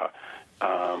now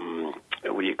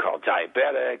what do you call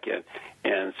diabetic,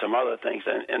 and some other things,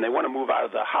 and they want to move out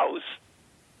of the house.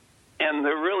 And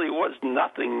there really was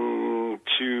nothing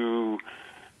to,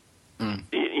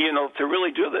 to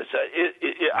really do this.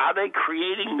 Are they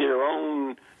creating their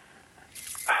own?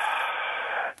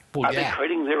 They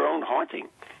creating their own haunting?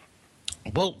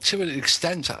 Well, to an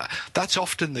extent, that's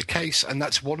often the case, and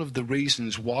that's one of the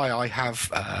reasons why I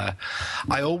have.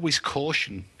 I always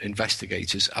caution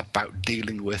investigators about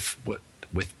dealing with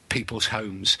people's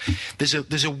homes. There's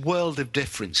a world of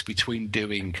difference between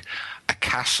doing a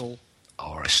castle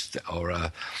or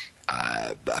a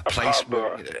place,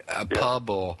 a pub,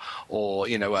 or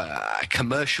a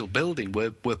commercial building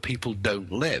where people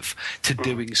don't live, to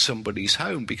doing somebody's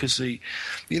home, because the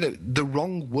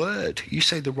wrong word, you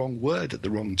say the wrong word at the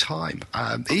wrong time.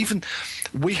 Even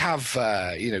we have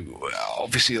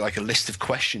obviously like a list of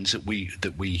questions that we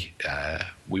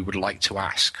would like to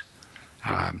ask,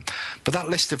 but that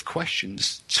list of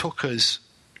questions took us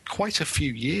quite a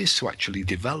few years to actually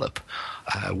develop,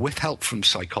 with help from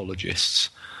psychologists.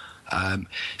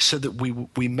 so that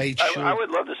we made sure. I would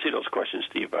love to see those questions,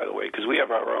 Steve, by the way, because we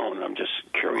have our own. I'm just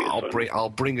curious. I'll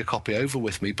bring a copy over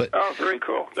with me. But very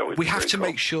cool. We have to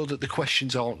make sure that the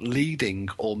questions aren't leading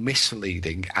or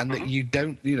misleading, and that you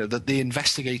don't, that the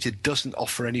investigator doesn't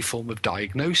offer any form of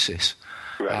diagnosis.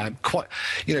 Right.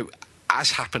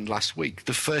 As happened last week,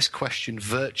 the first question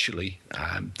virtually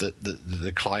that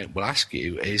the client will ask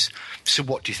you is, so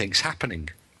what do you think's happening?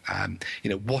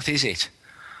 What is it?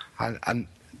 And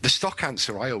the stock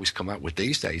answer I always come out with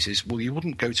these days is, well, you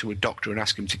wouldn't go to a doctor and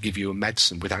ask him to give you a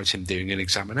medicine without him doing an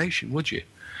examination, would you?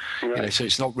 Right. So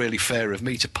it's not really fair of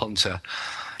me to punt a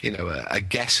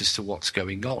guess as to what's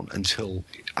going on until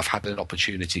I've had an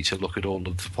opportunity to look at all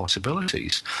of the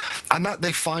possibilities. And that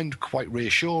they find quite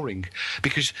reassuring,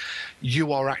 because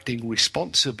you are acting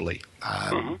responsibly,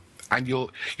 and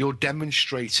you're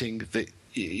demonstrating that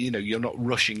you're not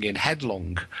rushing in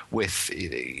headlong with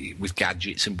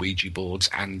gadgets and Ouija boards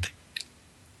and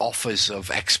offers of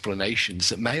explanations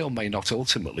that may or may not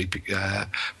ultimately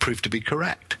prove to be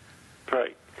correct.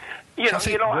 Right.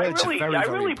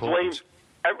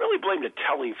 I really blame the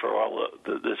telly for all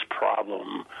this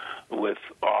problem with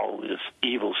all this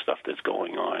evil stuff that's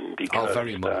going on. Because,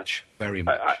 very much.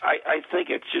 I think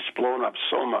it's just blown up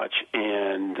so much,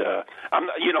 and I'm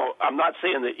not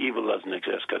saying that evil doesn't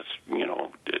exist, because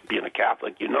being a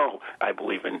Catholic, I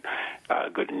believe in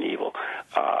good and evil,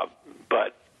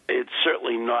 but it's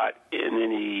certainly not in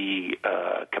any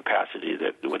capacity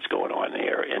that what's going on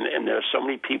there. And there's so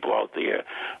many people out there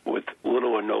with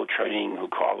little or no training who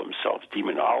call themselves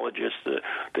demonologists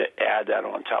that add that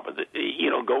on top of it.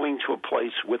 Going to a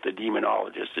place with a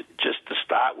demonologist just to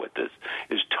start with this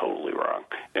is totally wrong,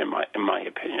 in my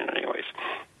opinion, anyways.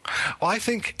 Well, I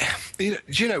think,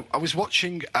 I was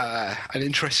watching an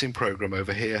interesting program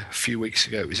over here a few weeks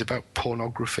ago. It was about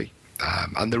pornography.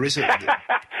 And there is a...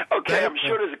 Okay, I'm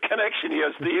sure there's a connection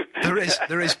here, Steve.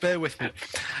 There is. Bear with me.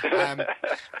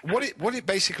 What it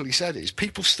basically said is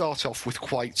people start off with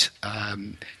quite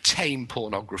tame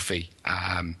pornography,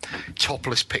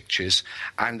 topless pictures,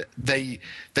 and they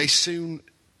soon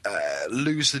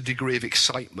lose the degree of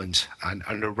excitement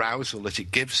and arousal that it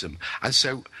gives them, and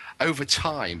so over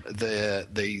time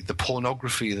the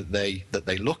pornography that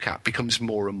they look at becomes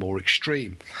more and more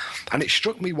extreme. And it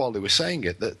struck me while they were saying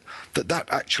it that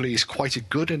actually is quite a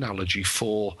good analogy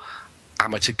for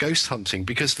amateur ghost hunting,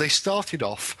 because they started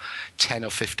off 10 or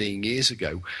 15 years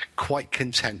ago quite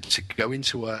content to go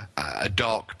into a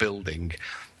dark building,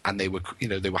 and they were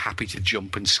happy to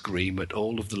jump and scream at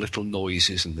all of the little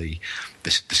noises and the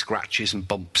scratches and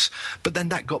bumps. But then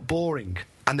that got boring,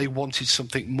 and they wanted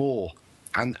something more.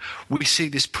 And we see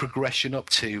this progression up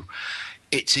to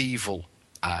it's evil,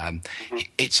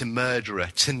 it's a murderer,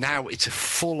 to now it's a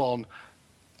full-on.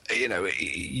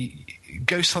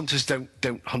 Ghost hunters don't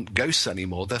hunt ghosts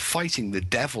anymore. They're fighting the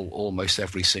devil almost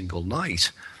every single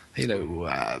night.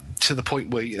 To the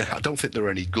point where I don't think there are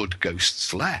any good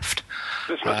ghosts left.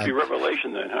 This must be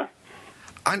Revelation then, huh?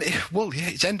 And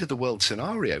it's end of the world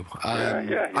scenario.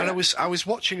 Yeah. And I was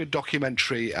watching a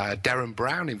documentary. Darren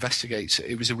Brown investigates.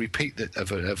 It was a repeat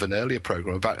of an earlier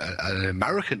program about an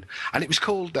American, and it was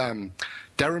called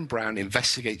Darren Brown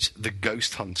Investigates the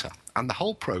Ghost Hunter. And the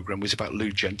whole program was about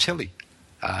Lou Gentili,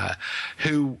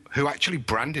 who actually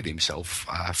branded himself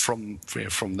from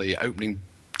the opening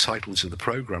titles of the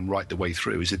program right the way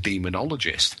through as a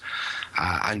demonologist,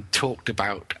 and talked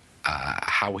about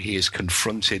how he has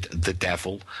confronted the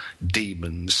devil,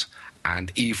 demons,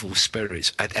 and evil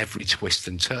spirits at every twist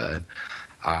and turn,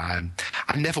 and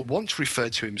never once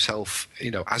referred to himself,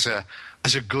 as a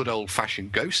good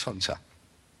old-fashioned ghost hunter.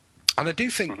 And I do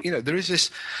think, there is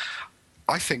this,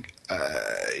 I think,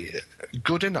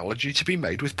 good analogy to be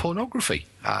made with pornography.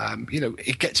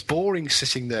 It gets boring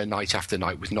sitting there night after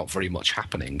night with not very much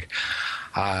happening,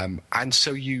 and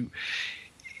so you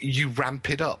ramp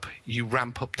it up. You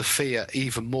ramp up the fear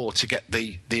even more to get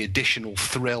the additional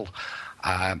thrill,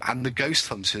 and the ghost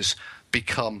hunters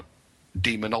become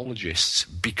demonologists,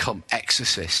 become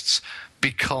exorcists,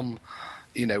 become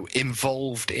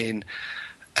involved in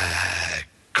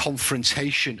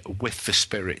confrontation with the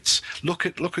spirits. Look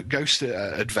at Ghost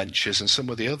Adventures and some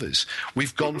of the others.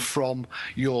 We've gone from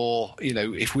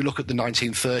if we look at the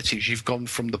 1930s, you've gone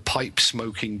from the pipe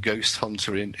smoking ghost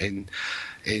hunter in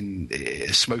a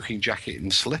smoking jacket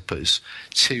and slippers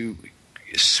to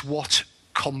SWAT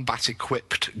combat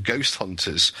equipped ghost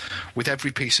hunters with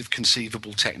every piece of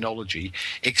conceivable technology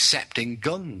excepting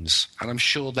guns, and I'm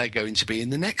sure they're going to be in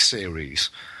the next series.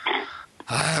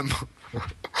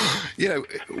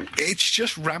 It's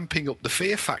just ramping up the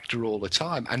fear factor all the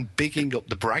time and bigging up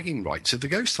the bragging rights of the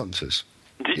ghost hunters.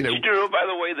 Did you know, by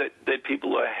the way, that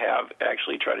people have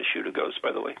actually tried to shoot a ghost,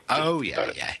 by the way? Oh,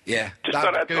 yeah. Just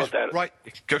thought I'd throw that. Right,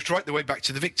 it goes right the way back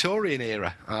to the Victorian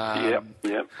era.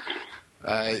 Yep.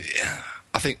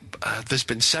 I think there's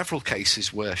been several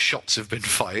cases where shots have been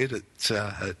fired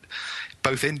at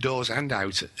both indoors and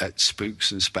out at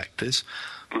spooks and spectres.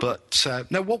 But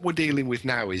no, what we're dealing with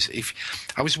now is, if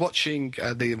I was watching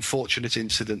the unfortunate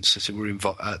incidents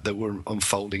that were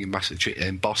unfolding in Massachusetts,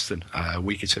 in Boston, a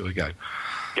week or two ago.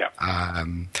 Yeah.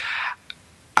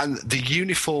 And the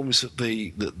uniforms that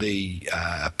the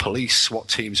police SWAT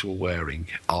teams were wearing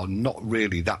are not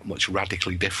really that much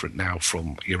radically different now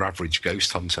from your average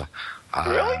ghost hunter.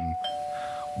 Really?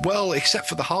 Well, except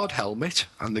for the hard helmet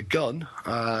and the gun.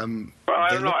 Well, I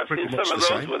don't know. I've seen some of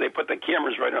those where they put the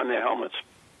cameras right on their helmets.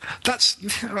 That's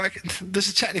there's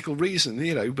a technical reason,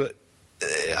 but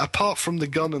apart from the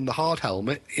gun and the hard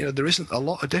helmet, there isn't a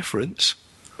lot of difference.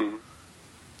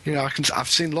 I've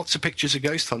seen lots of pictures of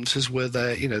ghost hunters where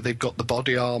they've got the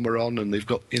body armor on and they've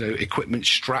got equipment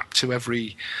strapped to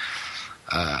every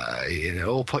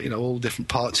all different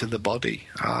parts of the body,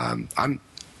 and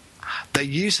they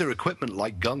use their equipment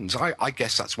like guns. I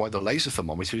guess that's why the laser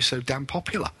thermometer is so damn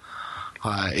popular.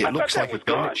 It looks like a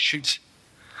gun. It shoots.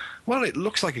 Well, it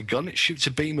looks like a gun. It shoots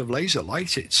a beam of laser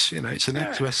light. It's it's an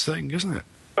X-West thing, isn't it?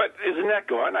 But isn't that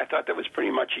gone? I thought that was pretty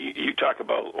much. You talk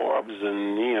about orbs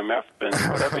and EMF and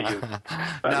whatever you.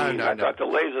 I thought the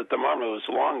laser thermometer was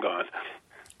long gone.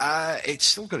 It's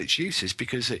still got its uses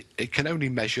because it can only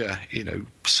measure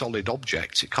solid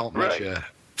objects. It can't measure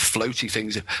floaty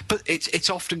things. But it's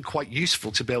often quite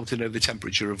useful to be able to know the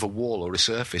temperature of a wall or a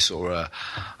surface or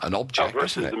an object.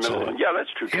 Versus the middle one. Yeah,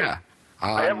 that's true. Yeah.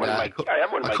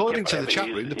 According to the chat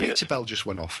room, the pizza bell just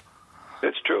went off.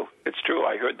 It's true. It's true.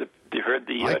 I heard the. I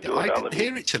didn't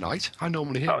hear it tonight. I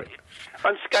normally hear it.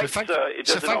 On Skype, it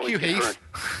doesn't thank always you, get Heath.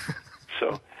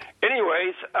 So,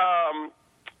 anyways,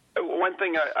 one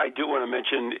thing I do want to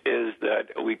mention is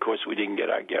that of course, we didn't get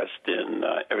our guest in.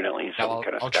 Evidently, some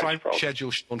kind of. I'll try and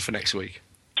schedule one for next week.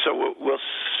 So we'll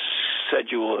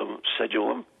schedule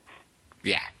him.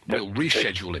 Yeah, we'll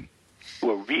reschedule him.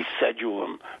 We'll reschedule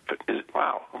him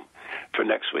for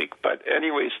next week. But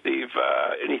anyway, Steve,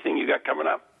 anything you got coming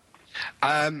up?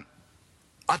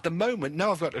 At the moment,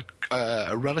 no, I've got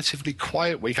a relatively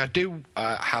quiet week. I do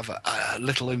have a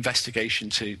little investigation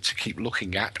to keep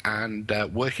looking at and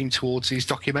working towards these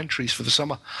documentaries for the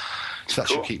summer. So that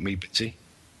should keep me busy.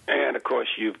 And, of course,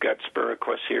 you've got Spirit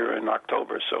Quest here in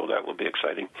October, so that will be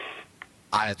exciting.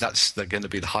 That's going to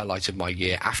be the highlight of my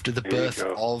year, after the birth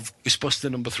of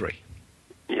Ghostbuster number 3.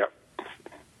 Yep.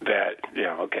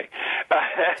 Okay.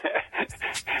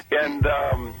 And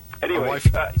anyway, my wife,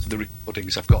 the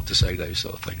recordings, I've got to say those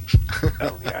sort of things.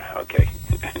 Oh yeah, okay.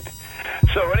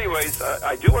 So, anyways,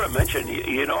 I do want to mention,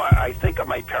 I think of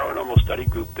my paranormal study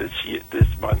group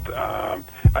this month.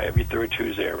 Every third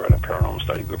Tuesday, I run a paranormal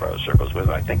study group out of Circles with.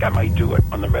 I think I might do it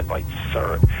on the Red Light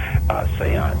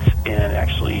Seance and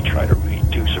actually try to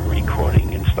do some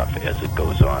recording and stuff as it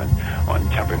goes on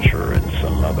temperature and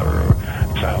some other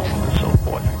sounds and so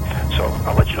forth. So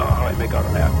I'll let you know how I make out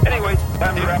on that. Anyways,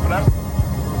 time to wrap it up.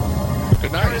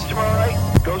 Good night. Tune in tomorrow night.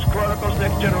 Ghost Chronicles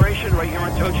Next Generation right here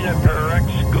on TogiNet,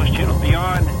 ParaX, Ghost Channel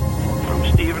Beyond.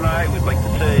 From Steve and I, we'd like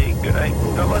to say good night.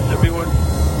 God bless everyone.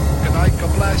 Good night.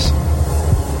 God bless.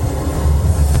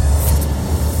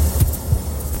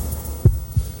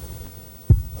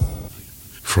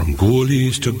 From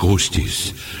ghoulies to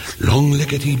ghosties,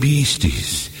 long-leggedy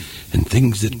beasties, and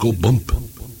things that go bump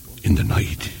in the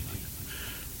night.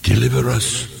 Deliver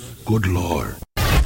us, good Lord.